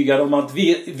övertygad om att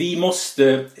vi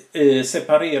måste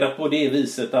separera på det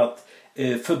viset att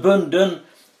förbunden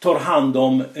tar hand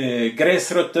om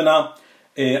gräsrötterna,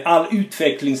 all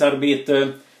utvecklingsarbete,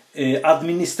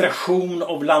 administration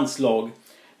av landslag.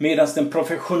 Medan den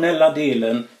professionella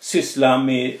delen sysslar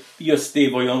med just det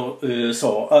vad jag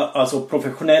sa. Alltså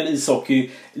professionell ishockey,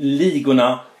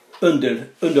 ligorna,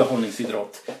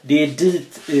 underhållningsidrott. Det är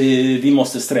dit vi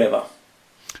måste sträva.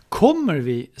 Kommer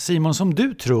vi, Simon, som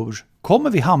du tror, Kommer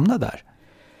vi hamna där?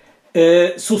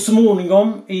 Så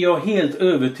småningom är jag helt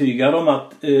övertygad om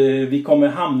att vi kommer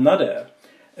hamna där.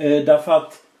 Därför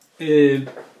att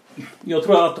jag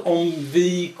tror att om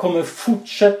vi kommer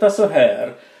fortsätta så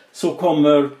här så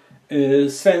kommer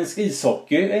svensk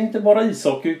ishockey, inte bara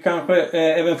ishockey, kanske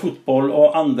även fotboll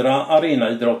och andra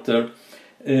arenaidrotter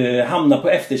hamna på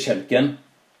efterkälken.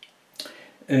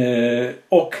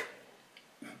 Och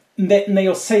när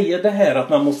jag säger det här att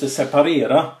man måste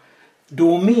separera,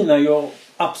 då menar jag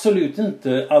absolut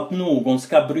inte att någon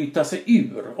ska bryta sig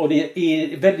ur. Och det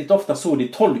är väldigt ofta så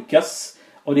det tolkas.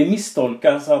 Och det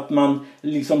misstolkas att man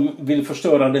liksom vill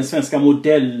förstöra den svenska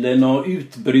modellen och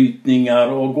utbrytningar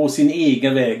och gå sin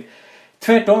egen väg.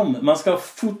 Tvärtom, man ska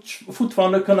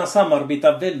fortfarande kunna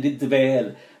samarbeta väldigt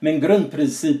väl. Men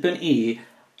grundprincipen är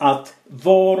att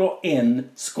var och en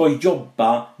ska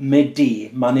jobba med det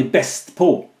man är bäst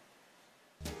på.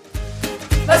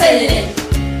 Vad säger ni?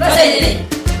 Vad säger ni?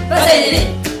 Vad säger ni?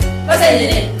 Vad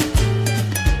säger ni?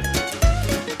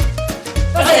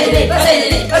 Vad säger ni? Vad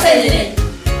säger ni? Vad säger ni?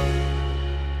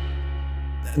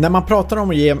 När man pratar om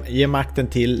att ge makten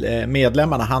till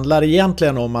medlemmarna, handlar det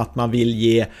egentligen om att man vill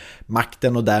ge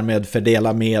makten och därmed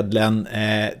fördela medlen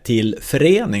till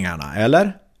föreningarna,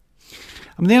 eller?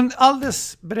 Det är en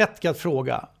alldeles berättigad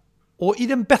fråga. Och i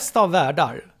den bästa av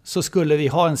världar så skulle vi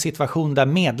ha en situation där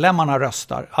medlemmarna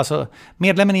röstar. Alltså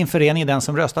medlemmen i en förening är den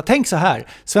som röstar. Tänk så här,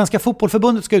 Svenska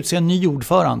fotbollförbundet ska utse en ny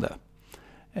ordförande.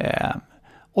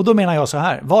 Och då menar jag så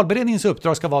här, valberedningens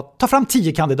uppdrag ska vara att ta fram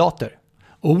 10 kandidater.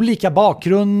 Olika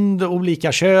bakgrund,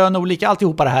 olika kön, olika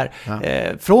alltihopa det här. Ja.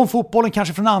 Från fotbollen,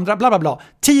 kanske från andra, bla bla bla.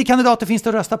 10 kandidater finns det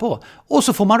att rösta på. Och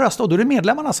så får man rösta och då är det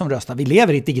medlemmarna som röstar. Vi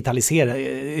lever i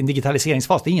en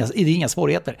digitaliseringsfas, det är inga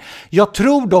svårigheter. Jag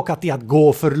tror dock att det är att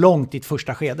gå för långt i ett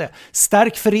första skede.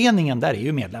 Stärk föreningen, där är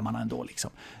ju medlemmarna ändå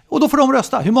liksom. Och då får de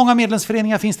rösta. Hur många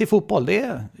medlemsföreningar finns det i fotboll? Det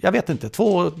är, jag vet inte, 3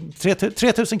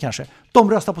 000 kanske.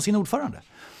 De röstar på sin ordförande.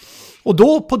 Och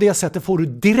då på det sättet får du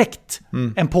direkt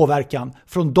en påverkan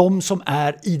från de som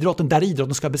är idrotten, där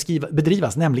idrotten ska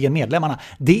bedrivas, nämligen medlemmarna.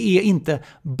 Det är inte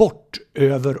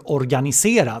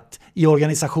bortöverorganiserat i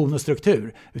organisation och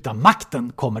struktur, utan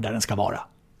makten kommer där den ska vara.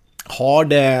 Har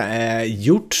det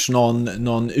gjorts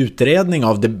någon utredning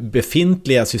av det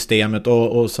befintliga systemet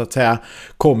och så att säga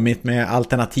kommit med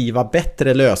alternativa,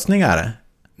 bättre lösningar?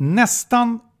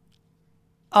 Nästan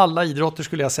alla idrotter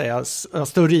skulle jag säga,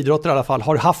 större idrotter i alla fall,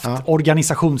 har haft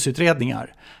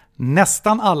organisationsutredningar.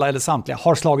 Nästan alla eller samtliga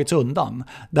har slagits undan.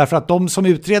 Därför att de som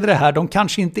utreder det här, de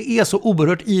kanske inte är så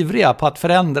oerhört ivriga på att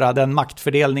förändra den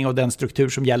maktfördelning och den struktur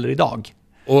som gäller idag.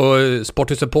 Och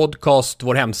Sporthuset podcast,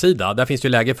 vår hemsida, där finns det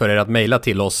ju läge för er att mejla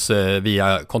till oss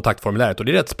via kontaktformuläret. Och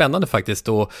det är rätt spännande faktiskt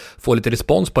att få lite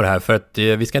respons på det här, för att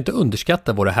vi ska inte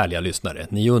underskatta våra härliga lyssnare.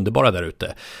 Ni är underbara där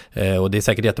ute. Och det är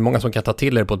säkert jättemånga som kan ta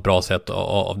till er på ett bra sätt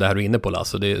av det här du är inne på,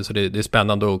 Lasse. Så det är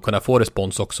spännande att kunna få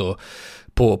respons också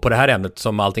på det här ämnet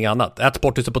som allting annat.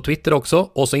 Sporthuset på Twitter också,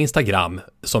 och så Instagram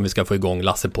som vi ska få igång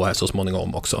Lasse på här så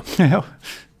småningom också. Ja.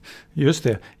 Just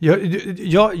det.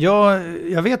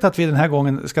 Jag vet att vi den här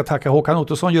gången ska tacka Håkan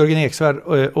Ottosson, Jörgen Eksvärd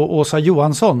och Åsa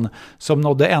Johansson som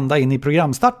nådde ända in i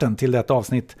programstarten till detta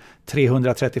avsnitt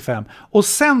 335. Och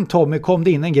sen, Tommy, kom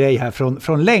det in en grej här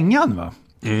från Längan, va?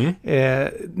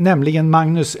 Nämligen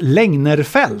Magnus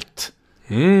Längnerfält.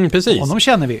 Precis. Honom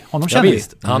känner vi.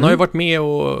 Han har ju varit med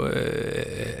och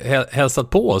hälsat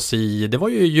på oss det var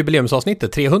ju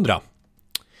jubileumsavsnittet 300.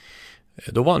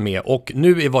 Då var han med, och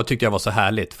nu tyckte jag var så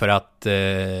härligt för att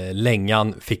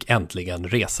Längan fick äntligen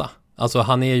resa. Alltså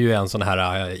han är ju en sån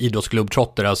här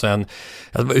idrottsklubbtrotter, alltså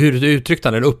hur du uttryckte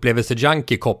han, en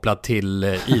upplevelsejunkie kopplad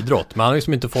till idrott. Men han har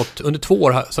liksom inte fått, under 2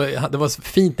 år, så det var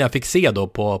fint när jag fick se då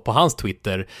på hans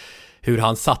Twitter hur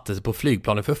han satte sig på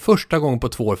flygplanen för första gången på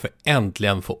 2 år för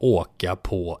äntligen få åka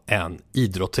på en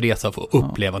idrottsresa och få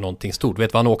uppleva någonting stort. Vet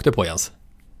du vad han åkte på, Jens?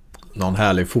 Någon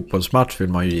härlig fotbollsmatch vill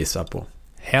man ju gissa på.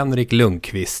 Henrik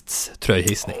Lundqvists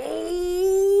tröjhissning.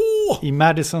 I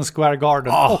Madison Square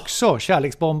Garden. Också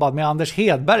kärleksbombad med Anders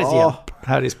Hedbergs hjälp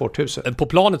här i Sporthuset. På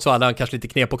planet så hade han kanske lite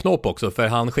knep på knåp också, för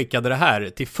han skickade det här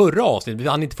till förra avsnittet.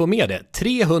 Han inte få med det.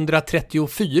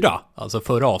 334, alltså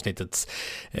förra avsnittets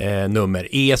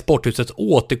nummer, är Sporthusets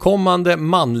återkommande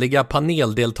manliga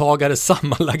paneldeltagare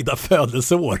sammanlagda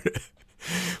födelseår.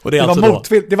 Och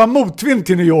det var motvind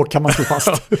till New York, kan man slå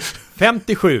fast.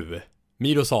 57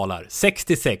 Miro Salar,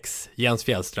 66 Jens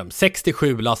Fjällström,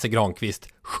 67 Lasse Granqvist,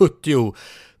 70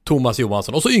 Thomas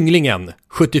Johansson och så ynglingen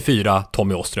 74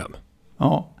 Tommy Åström.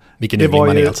 Ja, vilken det yngling var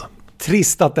man ju är alltså.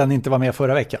 Trist att den inte var med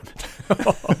förra veckan.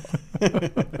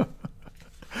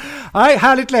 Nej,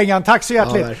 härligt Längan, tack så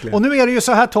hjärtligt. Ja, och nu är det ju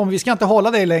så här Tom, vi ska inte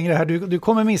hålla dig längre här, du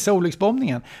kommer missa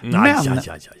olycksbombningen.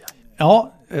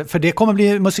 Ja, för det kommer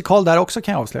bli musikal där också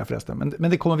kan jag avslöja förresten,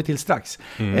 men det kommer vi till strax.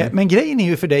 Men grejen är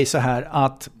ju för dig så här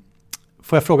att,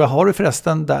 får jag fråga, har du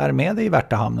förresten där med dig i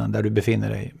Värtahamnen där du befinner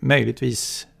dig,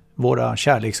 möjligtvis våra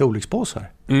kärleks- och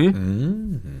olyckspåsar?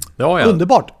 Ja.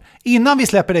 Underbart! Innan vi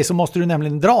släpper dig så måste du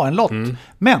nämligen dra en lott.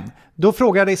 Men då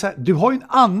frågar jag dig så här, du har ju en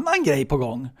annan grej på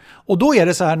gång. Och då är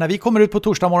det så här, när vi kommer ut på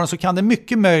torsdag morgon så kan det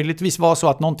mycket möjligtvis vara så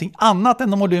att någonting annat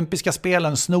än de olympiska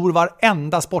spelen snor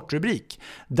varenda sportrubrik.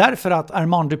 Därför att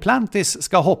Armand Duplantis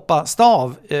ska hoppa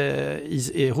stav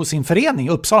hos sin förening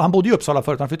Uppsala. Han bodde i Uppsala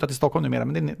förut, han flyttade till Stockholm numera,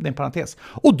 men det är en parentes.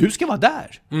 Och du ska vara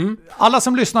där. Alla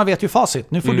som lyssnar vet ju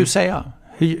facit. Nu får du säga,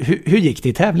 hur gick det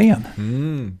i tävlingen?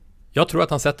 Jag tror att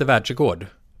han sätter världsrekord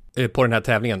på den här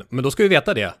tävlingen. Men då ska vi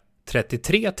veta det.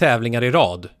 33 tävlingar i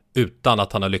rad utan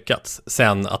att han har lyckats.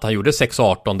 Sen att han gjorde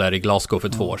 6-18 där i Glasgow för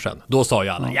 2 år sedan. Då sa ju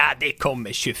alla, det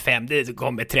kommer 25, det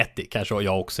kommer 30. Kanske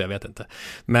jag också, jag vet inte.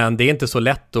 Men det är inte så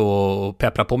lätt att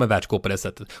peppra på med världsrekord på det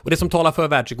sättet. Och det som talar för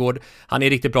världsrekord, han är i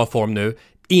riktigt bra form nu.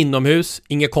 Inomhus,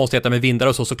 inga konstigheter med vindar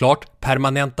och så såklart.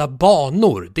 Permanenta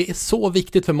banor, det är så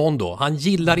viktigt för Mondo. Han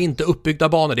gillar inte uppbyggda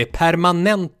banor, det är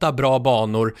permanenta bra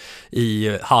banor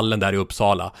i hallen där i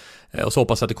Uppsala. Och så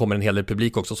hoppas att det kommer en hel del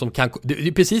publik också som kan, det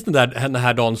är precis den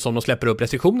här dagen som de släpper upp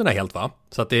restriktionerna helt, va?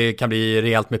 Så att det kan bli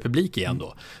rejält med publik igen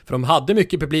då. För de hade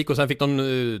mycket publik och sen fick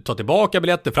de ta tillbaka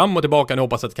biljetter fram och tillbaka. Nu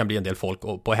hoppas att det kan bli en del folk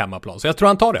på hemmaplan. Så jag tror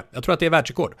han tar det. Jag tror att det är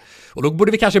världsrekord. Och då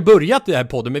borde vi kanske börjat det här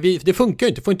podden, men det funkar ju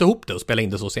inte. Får inte ihop det och spela in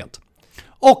det så sent.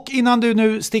 Och innan du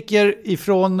nu sticker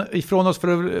ifrån oss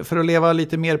för att leva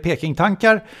lite mer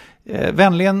Peking-tankar,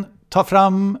 vänligen ta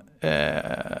fram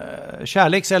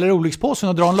kärleks- eller olyckspåsen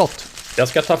och dra en lott. Jag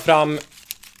ska ta fram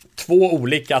 2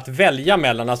 olika att välja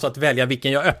mellan, alltså att välja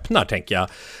vilken jag öppnar, tänker jag.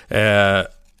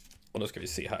 Och då ska vi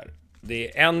se här.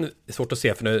 Det är svårt att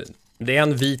se för nu, det är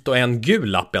en vit och en gul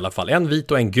lapp i alla fall. En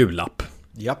vit och en gul lapp.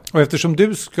 Ja. Och eftersom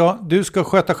du ska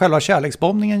sköta själva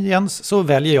kärleksbombningen, Jens, så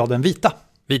väljer jag den vita.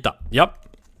 Vita, ja.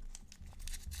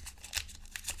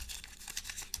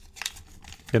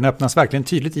 Den öppnas verkligen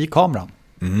tydligt i kameran.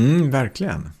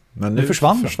 Verkligen. Men nu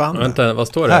försvann den. Vänta, vad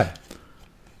står det? Här.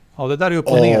 Ja, det där är upp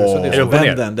och ner. Så det är upp och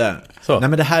ner. Den där. Nej,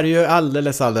 men det här är ju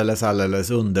alldeles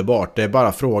underbart. Det är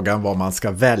bara frågan vad man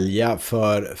ska välja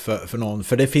för någon.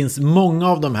 För det finns många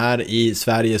av de här i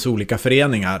Sveriges olika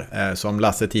föreningar som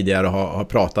Lasse tidigare har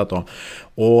pratat om.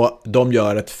 Och de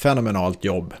gör ett fenomenalt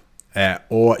jobb.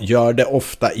 Och gör det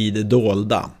ofta i det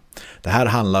dolda. Det här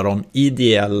handlar om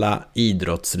ideella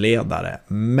idrottsledare.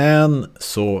 Men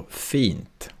så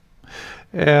fint.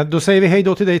 Då säger vi hej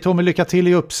då till dig, Tommy, lycka till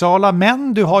i Uppsala.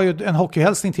 Men du har ju en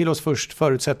hockeyhälsning till oss först,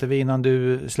 förutsätter vi, innan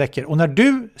du släcker. Och när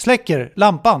du släcker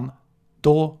lampan,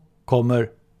 då kommer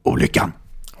olyckan.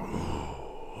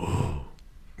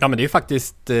 Ja, men det är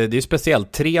faktiskt, det är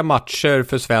speciellt. 3 matcher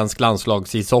för svensk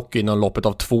landslagsishockey inom loppet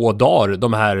av 2 dagar.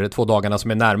 De här 2 dagarna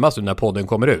som är närmast när podden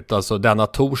kommer ut. Alltså denna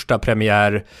torsdag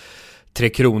premiär 3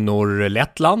 Kronor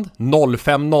Lettland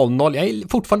 05.00. Jag är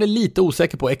fortfarande lite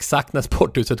osäker på exakt när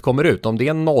Sporthuset kommer ut. Om det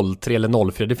är 03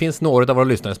 eller 04. Det finns några av våra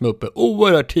lyssnare som är uppe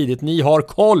oerhört tidigt. Ni har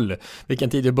koll vilken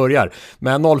tid det börjar.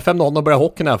 Men 05.00 börjar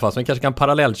hockeyn i alla fall. Så ni kanske kan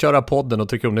parallellköra podden och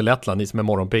 3 Kronor Lettland, ni som är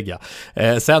morgonpigga.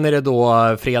 Sen är det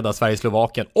då fredag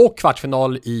Sverige-Slovakien och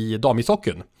kvartsfinal i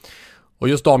damishockeyn. Och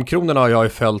just damkronorna har jag ju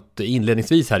följt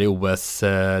inledningsvis här i OS.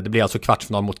 Det blir alltså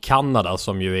kvartsfinal mot Kanada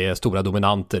som ju är stora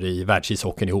dominanter i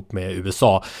världsishockeyn ihop med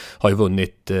USA. Har ju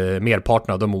vunnit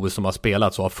merparten av de OS som har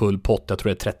spelats och har full pott. Jag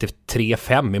tror det är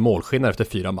 33-5 i målskillnad efter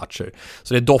 4 matcher.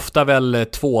 Så det doftar väl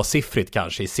 2-siffrigt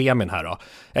kanske i semin här då.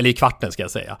 Eller i kvarten ska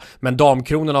jag säga. Men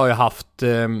damkronorna har ju haft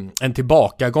en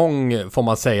tillbakagång får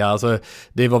man säga. Alltså,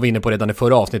 det var vi inne på redan i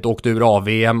förra avsnitt. Åkte ur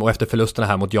AVM och efter förlusterna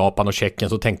här mot Japan och Tjeckien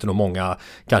så tänkte nog många,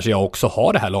 kanske jag också,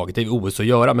 har det här laget i OS att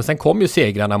göra. Men sen kom ju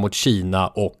segrarna mot Kina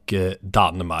och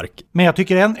Danmark. Men jag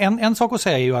tycker en sak att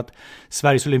säga är ju att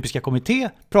Sveriges olympiska kommitté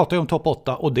pratar ju om topp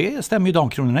 8 och det stämmer ju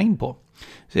damkronorna in på.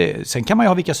 Sen kan man ju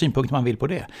ha vilka synpunkter man vill på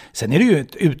det. Sen är det ju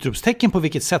ett utropstecken på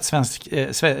vilket sätt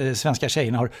svenska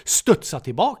tjejerna har studsat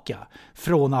tillbaka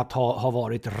från att ha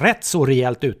varit rätt så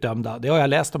rejält utdömda. Det har jag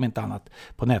läst om inte annat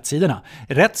på nätsidorna.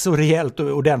 Rätt så rejält och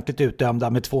ordentligt utdömda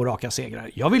med 2 raka segrar.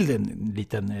 Jag vill en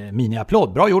liten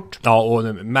mini-applåd. Bra gjort. Ja, och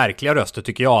märkliga röster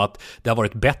tycker jag att det har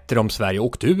varit bättre om Sverige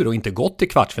åkt ur och inte gått till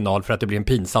kvartsfinal för att det blir en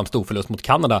pinsam storförlust mot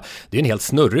Kanada. Det är en helt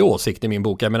snurrig åsikt i min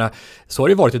bok. Jag menar, så har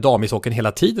det varit i damishockeyn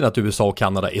hela tiden att USA och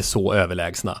Kanada är så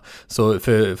överlägsna. Så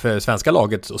för svenska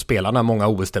laget och spelarna, många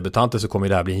OS-debutanter, så kommer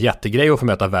det här bli en jättegrej att få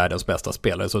möta världens bästa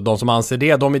spelare. Så de som anser det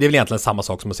är väl egentligen samma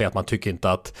sak som att säga att man tycker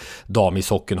inte att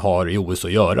damishockeyn har i OS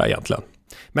att göra egentligen.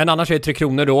 Men annars är det Tre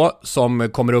Kronor då som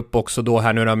kommer upp också då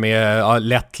här nu med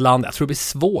Lettland. Jag tror det blir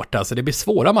svårt, alltså det blir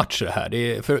svåra matcher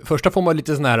här. Första får man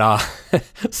lite sån här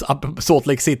Salt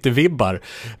Lake City-vibbar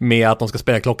med att de ska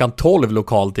spela klockan 12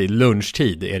 lokaltid,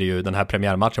 lunchtid är det ju den här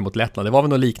premiärmatchen mot Lettland. Det var väl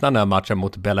något liknande matchen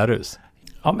mot Belarus.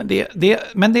 Ja,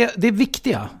 men det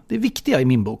viktiga i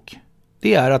min bok,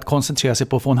 det är att koncentrera sig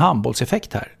på att få en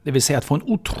handbollseffekt här. Det vill säga att få en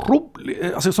otrolig,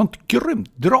 alltså sånt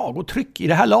grymt drag och tryck i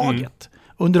det här laget.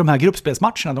 Under de här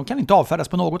gruppspelsmatcherna, de kan inte avfärdas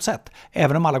på något sätt,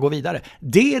 även om alla går vidare.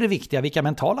 Det är det viktiga, vilka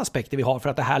mentala aspekter vi har för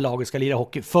att det här laget ska lira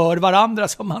hockey för varandra,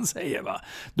 som man säger. Va?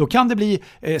 Då kan det bli,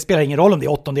 spelar ingen roll om det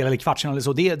är åttondel eller kvartsfinal eller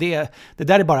så. Det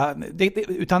där är bara,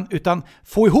 utan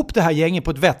få ihop det här gänget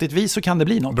på ett vettigt vis så kan det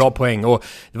bli något. Bra poäng, och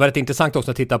det var rätt intressant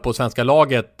också att titta på svenska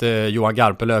laget, Johan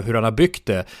Garpenlöv, hur han har byggt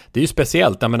det. Det är ju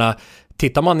speciellt, jag menar,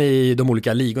 tittar man i de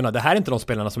olika ligorna, det här är inte de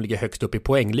spelarna som ligger högst upp i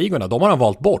poängligorna. De har han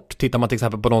valt bort. Tittar man till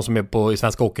exempel på de som är i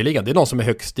svenska hockeyligan, det är de som är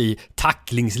högst i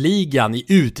tacklingsligan, i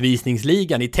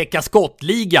utvisningsligan, i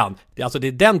täcka-skottligan. Det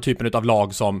är den typen av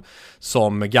lag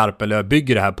som Garpenlöv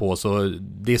bygger det här på. Så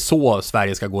det är så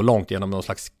Sverige ska gå långt, genom någon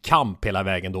slags kamp hela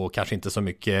vägen då. Kanske inte så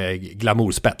mycket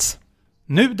glamourspets.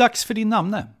 Nu dags för din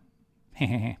namne.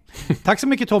 Tack så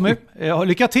mycket, Tommy.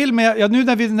 Lycka till med, nu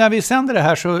när vi sänder det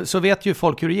här så vet ju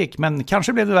folk hur det gick, men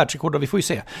kanske blev det världsrekord och vi får ju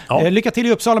se. Ja. Lycka till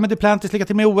i Uppsala med Duplantis, lycka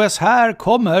till med OS. Här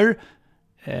kommer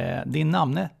din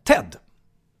namne Ted.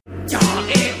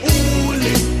 Jag är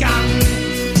olyckan,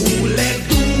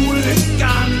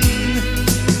 Ole-dolyckan,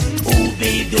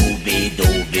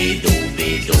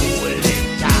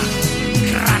 olyckan,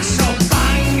 krasch och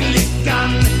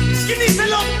bang-lyckan,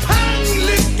 gnissel och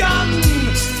pang-lyckan.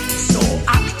 Så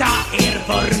akta er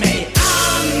för mig,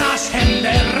 annars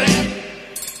händer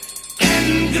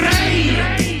en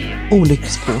grej.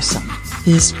 Olyckspåsen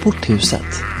i Sporthuset.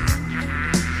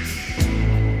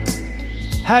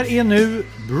 Här är nu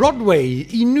Broadway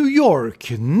i New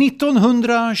York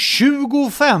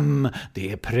 1925.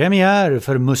 Det är premiär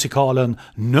för musikalen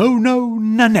No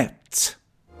Nanette.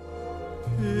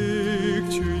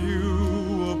 Picture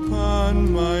you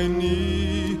upon my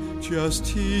knee, just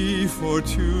tea for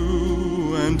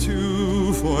two and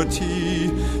two for tea,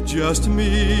 just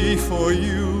me for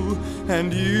you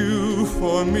and you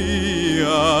for me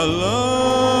alone.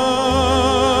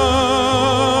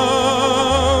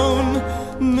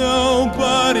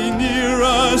 Nobody near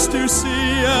us to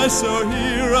see us or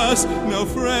hear us, no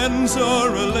friends or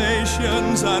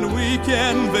relations on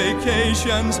weekend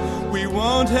vacations. We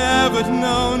won't have it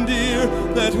known, dear,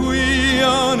 that we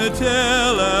own a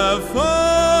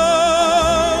telephone.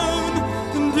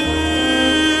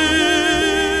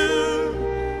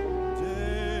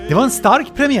 Det var en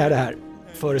stark premiär det här.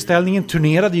 Föreställningen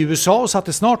turnerade i USA och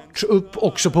satte snart upp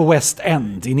också på West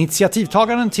End.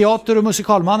 Initiativtagaren, teater- och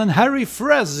musikalmannen Harry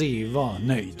Frazee var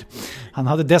nöjd. Han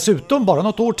hade dessutom bara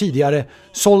något år tidigare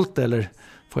sålt, eller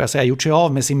får jag säga gjort sig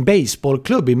av med sin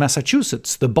baseballklubb i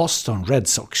Massachusetts, The Boston Red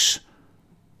Sox.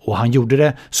 Och han gjorde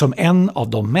det som en av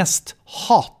de mest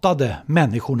hatade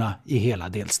människorna i hela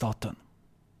delstaten.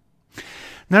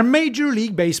 När Major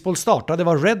League Baseball startade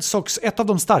var Red Sox ett av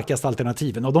de starkaste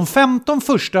alternativen. Och de 15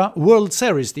 första World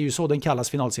Series, det är ju så den kallas,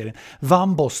 finalserien,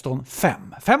 vann Boston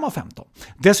 5 av 15.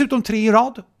 Dessutom 3 i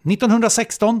rad,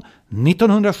 1916,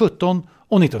 1917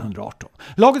 och 1918.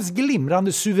 Lagets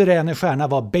glimrande suveräna stjärna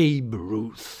var Babe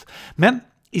Ruth. Men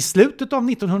i slutet av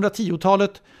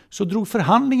 1910-talet så drog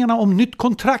förhandlingarna om nytt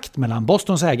kontrakt mellan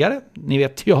Bostons ägare, ni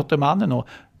vet teatermannen och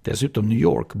dessutom New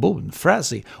York-bon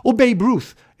Frazee, och Babe Ruth.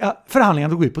 Förhandlingarna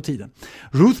drog ut på tiden.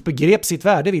 Ruth begrep sitt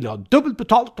värde, ville ha dubbelt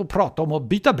betalt och prata om att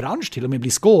byta bransch, till och med bli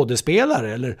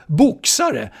skådespelare eller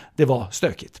boxare. Det var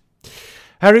stökigt.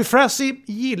 Harry Frazee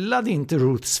gillade inte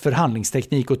Ruths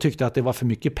förhandlingsteknik och tyckte att det var för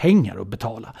mycket pengar att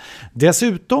betala.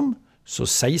 Dessutom så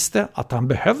sägs det att han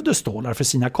behövde stålar för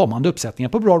sina kommande uppsättningar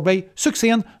på Broadway,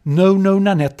 succén No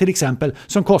Nanette till exempel,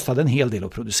 som kostade en hel del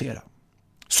att producera.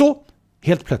 Så,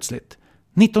 helt plötsligt,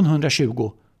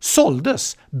 1920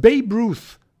 såldes Babe Ruth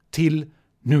till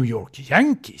New York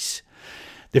Yankees.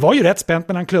 Det var ju rätt spänt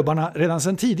mellan klubbarna redan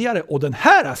sedan tidigare, och den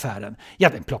här affären,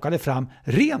 den plockade fram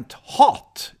rent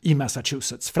hat i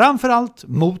Massachusetts, framförallt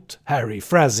mot Harry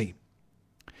Frazee.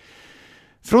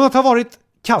 Från att ha varit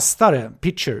kastare,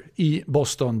 pitcher, i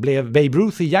Boston blev Babe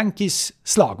Ruth i Yankees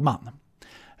slagman.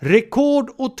 Rekord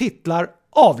och titlar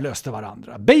avlöste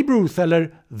varandra. Babe Ruth,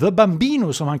 eller The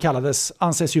Bambino som han kallades,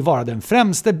 anses ju vara den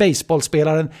främste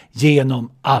baseballspelaren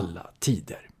genom alla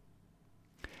tider.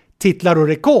 Titlar och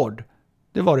rekord,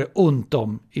 det var det ont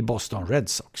om i Boston Red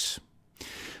Sox.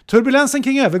 Turbulensen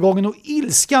kring övergången och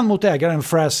ilskan mot ägaren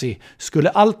Frazee skulle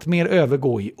allt mer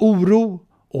övergå i oro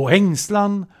och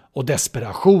ängslan och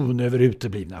desperation över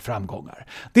uteblivna framgångar.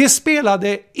 Det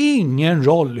spelade ingen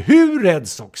roll hur Red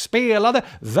Sox spelade,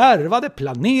 värvade,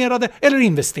 planerade eller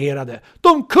investerade.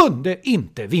 De kunde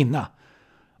inte vinna.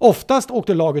 Oftast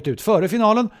åkte laget ut före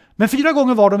finalen, men 4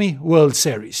 gånger var de i World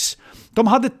Series. De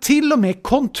hade till och med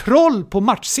kontroll på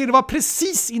matchserien. Det var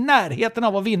precis i närheten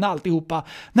av att vinna alltihopa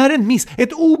när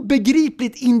ett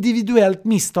obegripligt individuellt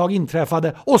misstag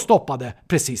inträffade och stoppade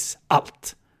precis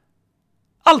allt.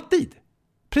 Alltid.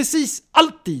 Precis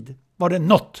alltid var det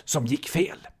något som gick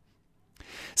fel.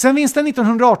 Sen vinsten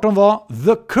 1918 var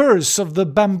The Curse of the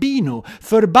Bambino,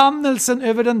 förbannelsen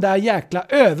över den där jäkla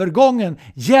övergången,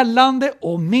 gällande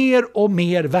och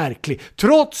mer verklig,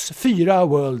 trots 4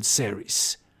 World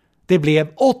Series. Det blev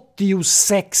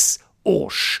 86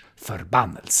 års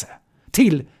förbannelse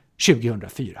till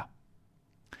 2004.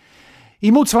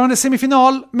 I motsvarande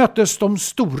semifinal möttes de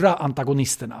stora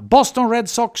antagonisterna Boston Red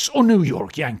Sox och New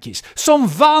York Yankees som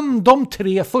vann de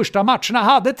 3 första matcherna,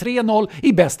 hade 3-0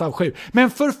 i bäst av 7. Men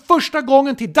för första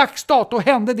gången till dags dato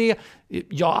hände det,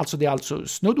 det är alltså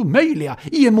snudd omöjliga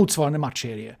i en motsvarande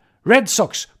matchserie. Red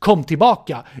Sox kom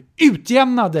tillbaka,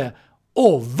 utjämnade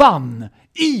och vann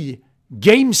i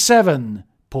Game 7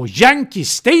 på Yankee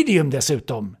Stadium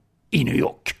dessutom i New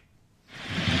York.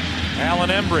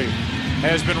 Alan Embry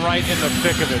has been right in the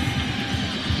thick of it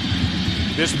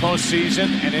this postseason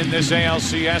and in this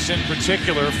ALCS in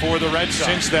particular for the Red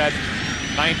Sox since that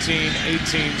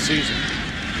 1918 season.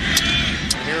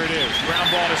 And here it is, ground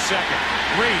ball to second.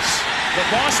 Reese, the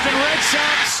Boston Red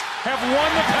Sox have won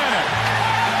the pennant.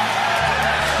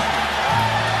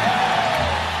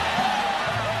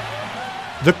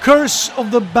 The Curse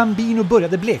of the Bambino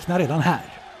började blekna redan här.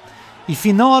 I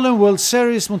finalen World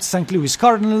Series mot St. Louis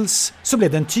Cardinals så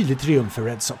blev det en tydlig triumf för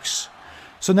Red Sox.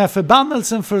 Så när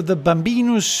förbannelsen för The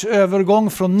Bambinos övergång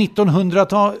från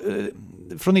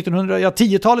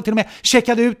 10-talet till och med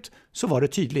checkade ut så var det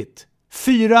tydligt.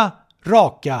 4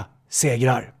 raka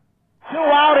segrar. 2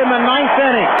 out in the 9th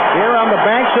inning. Here on the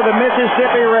banks of the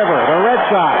Mississippi River, the Red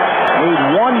Sox need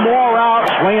 1 more out.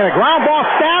 Swinging a ground ball,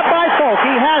 stabbed by Folk.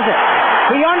 He has it.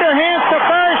 He underhands to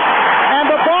first, and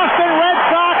the Boston Red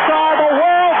Sox are the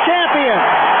world champions.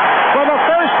 For the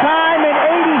first time in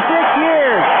 86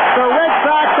 years, the Red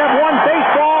Sox have won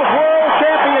baseball's world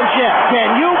championship. Can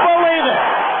you believe it?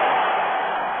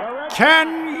 Can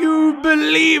you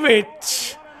believe it?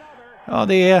 Ja,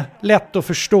 det är lätt att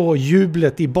förstå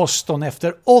jublet i Boston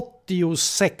efter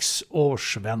 86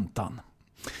 års väntan.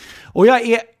 Och jag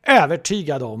är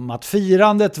övertygad om att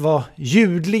firandet var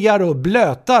ljudligare och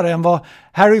blötare än vad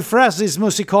Harry Frazzys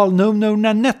musikal No No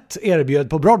Nanette erbjöd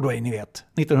på Broadway, ni vet,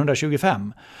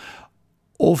 1925.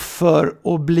 Och för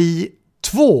att bli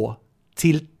 2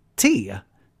 till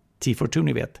T for 2,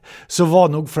 ni vet, så var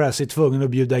nog Frazzy tvungen att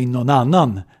bjuda in någon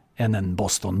annan än en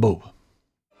Bostonbo.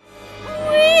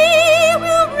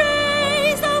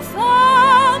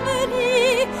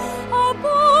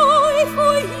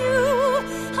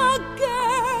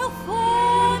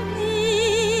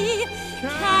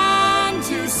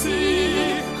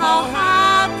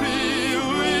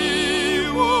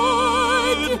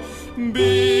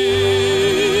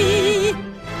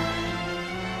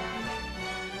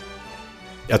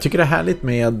 Jag tycker det är härligt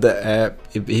med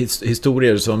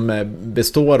historier som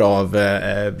består av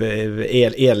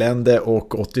elände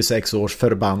och 86 års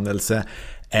förbannelse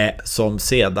som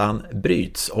sedan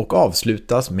bryts och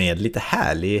avslutas med lite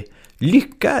härlig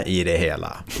lycka i det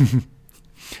hela.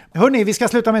 Hörrni, vi ska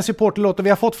sluta med en supporterlåt och vi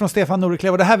har fått från Stefan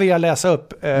Norreklev och det här vill jag läsa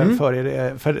upp för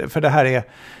er, för det här är,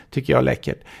 tycker jag,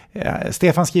 läckert.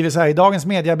 Stefan skriver så här: i dagens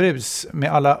mediabrus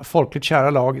med alla folkligt kära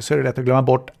lag så är det lätt att glömma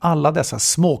bort alla dessa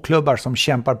småklubbar som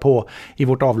kämpar på i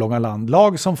vårt avlånga land.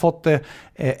 Lag som fått det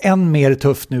än mer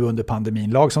tufft nu under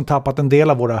pandemin. Lag som tappat en del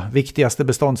av våra viktigaste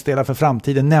beståndsdelar för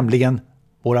framtiden, nämligen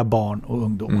våra barn och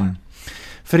ungdomar.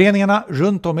 Föreningarna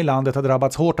runt om i landet har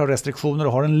drabbats hårt av restriktioner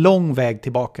och har en lång väg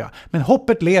tillbaka. Men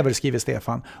hoppet lever, skriver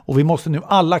Stefan, och vi måste nu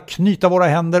alla knyta våra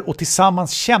händer och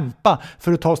tillsammans kämpa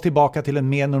för att ta oss tillbaka till en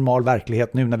mer normal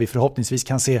verklighet nu när vi förhoppningsvis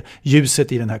kan se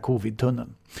ljuset i den här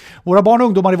covid-tunneln. Våra barn och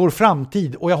ungdomar är vår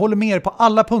framtid och jag håller med er på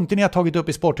alla punkter ni har tagit upp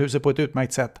i Sporthuset på ett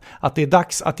utmärkt sätt. Att det är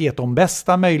dags att ge de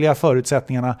bästa möjliga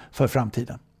förutsättningarna för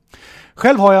framtiden.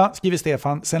 Själv har jag, skriver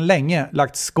Stefan, sedan länge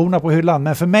lagt skorna på hyllan,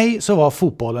 men för mig så var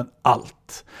fotbollen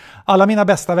allt. Alla mina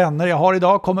bästa vänner jag har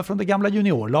idag kommer från det gamla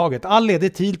juniorlaget. All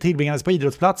ledig tid tillbringades på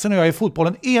idrottsplatsen och jag är i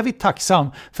fotbollen evigt tacksam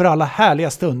för alla härliga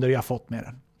stunder jag fått med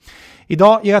den.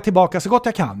 Idag ger jag tillbaka så gott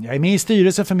jag kan. Jag är med i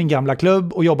styrelsen för min gamla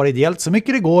klubb och jobbar ideellt så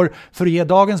mycket det går för att ge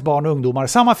dagens barn och ungdomar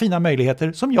samma fina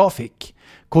möjligheter som jag fick.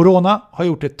 Corona har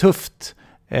gjort det tufft,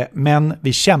 men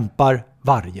vi kämpar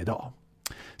varje dag.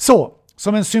 Så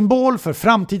Som en symbol för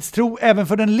framtidstro även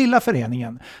för den lilla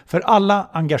föreningen, för alla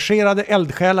engagerade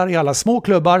eldsjälar i alla små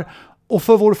klubbar och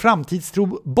för vår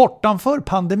framtidstro bortanför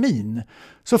pandemin,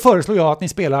 så föreslår jag att ni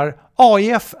spelar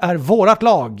AIF är vårat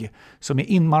lag, som är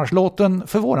inmarschlåten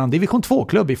för våran division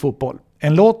 2-klubb i fotboll.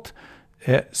 En låt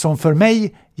som för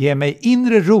mig ger mig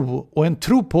inre ro och en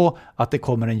tro på att det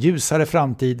kommer en ljusare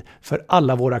framtid för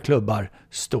alla våra klubbar,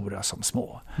 stora som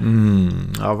små.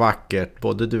 Ja, vackert.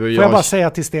 Både du och jag. Får jag bara säga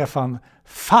till Stefan,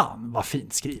 fan vad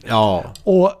fint skrivet. Ja.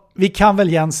 Och vi kan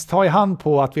väl Jens ta i hand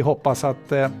på att vi hoppas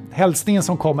att hälsningen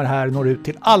som kommer här når ut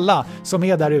till alla som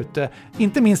är där ute.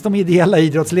 Inte minst de ideella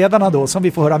idrottsledarna då, som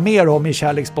vi får höra mer om i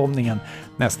kärleksbombningen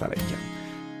nästa vecka.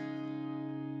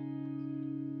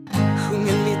 Sjung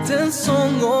en liten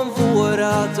sång om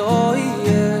våra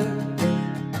dagar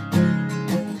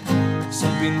som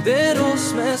binder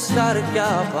oss med starka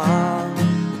band.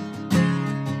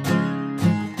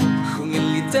 Sjung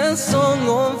en liten sång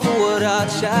om våra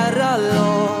kära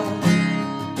lag,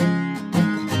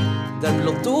 där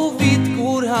blått och vitt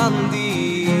går hand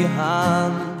i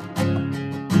hand.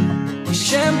 Vi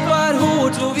kämpar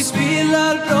hårt och vi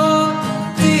spelar bra,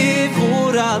 det är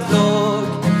vårat lag.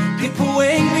 Det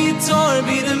poäng vi tar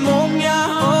blir det många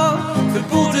av, för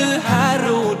både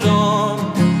här och dam.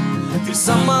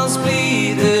 Tillsammans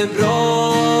blir det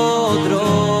bra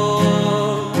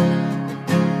drag.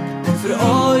 För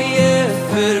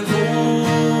AIF är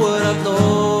vårat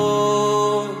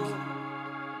lag.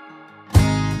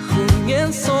 Sjung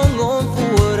en sång om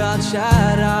vårat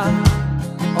kära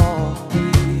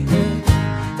AIF,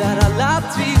 där alla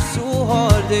trivs och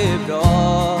har det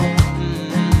bra.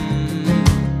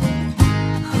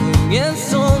 En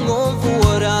sång om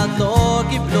våra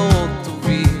lag i blått och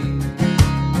vitt,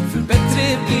 för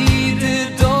bättre blir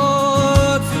det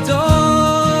dag för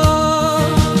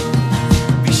dag.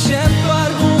 Vi kämpar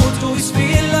hårt och vi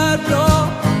spelar bra,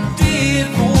 det är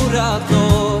vårat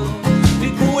lag.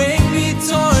 Det poäng vi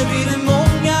tar blir det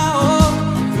många av,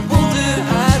 för både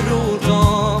här och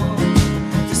dam.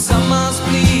 Tillsammans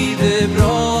blir det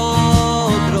bra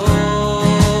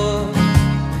drag.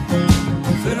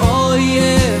 För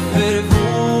AIF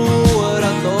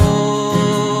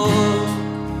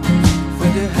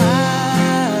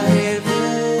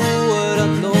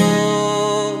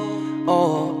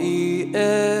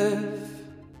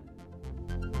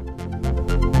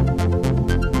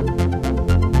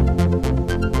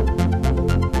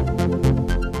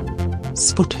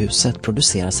Sporthuset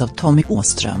produceras av Tommy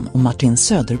Åström och Martin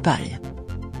Söderberg.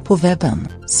 På webben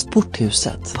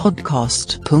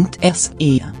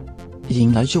sporthusetpodcast.se.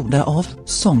 Jinglar gjorda av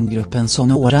sånggruppen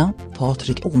Sonora,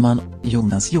 Patrik Oman,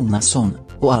 Jonas Jonasson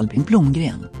och Albin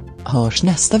Blomgren. Hörs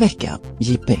nästa vecka,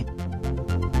 Jippi.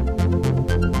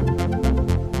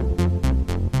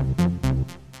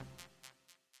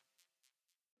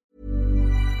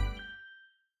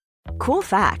 Cool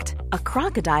fact, a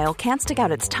crocodile can't stick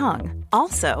out its tongue.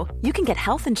 Also, you can get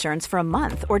health insurance for a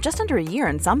month or just under a year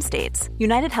in some states.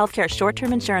 United Healthcare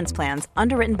short-term insurance plans,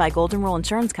 underwritten by Golden Rule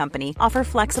Insurance Company, offer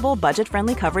flexible,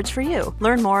 budget-friendly coverage for you.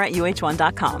 Learn more at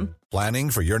uh1.com. Planning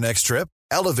for your next trip?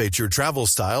 Elevate your travel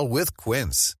style with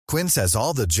Quince. Quince has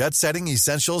all the jet-setting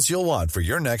essentials you'll want for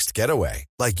your next getaway,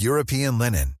 like European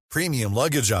linen, premium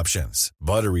luggage options,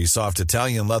 buttery soft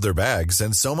Italian leather bags,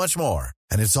 and so much more.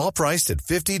 And it's all priced at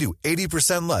 50 to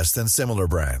 80% less than similar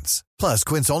brands. Plus,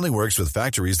 Quince only works with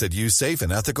factories that use safe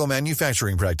and ethical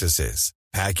manufacturing practices.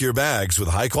 Pack your bags with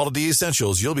high-quality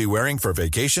essentials you'll be wearing for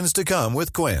vacations to come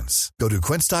with Quince. Go to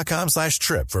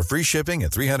quince.com/trip for free shipping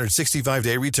and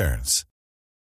 365-day returns.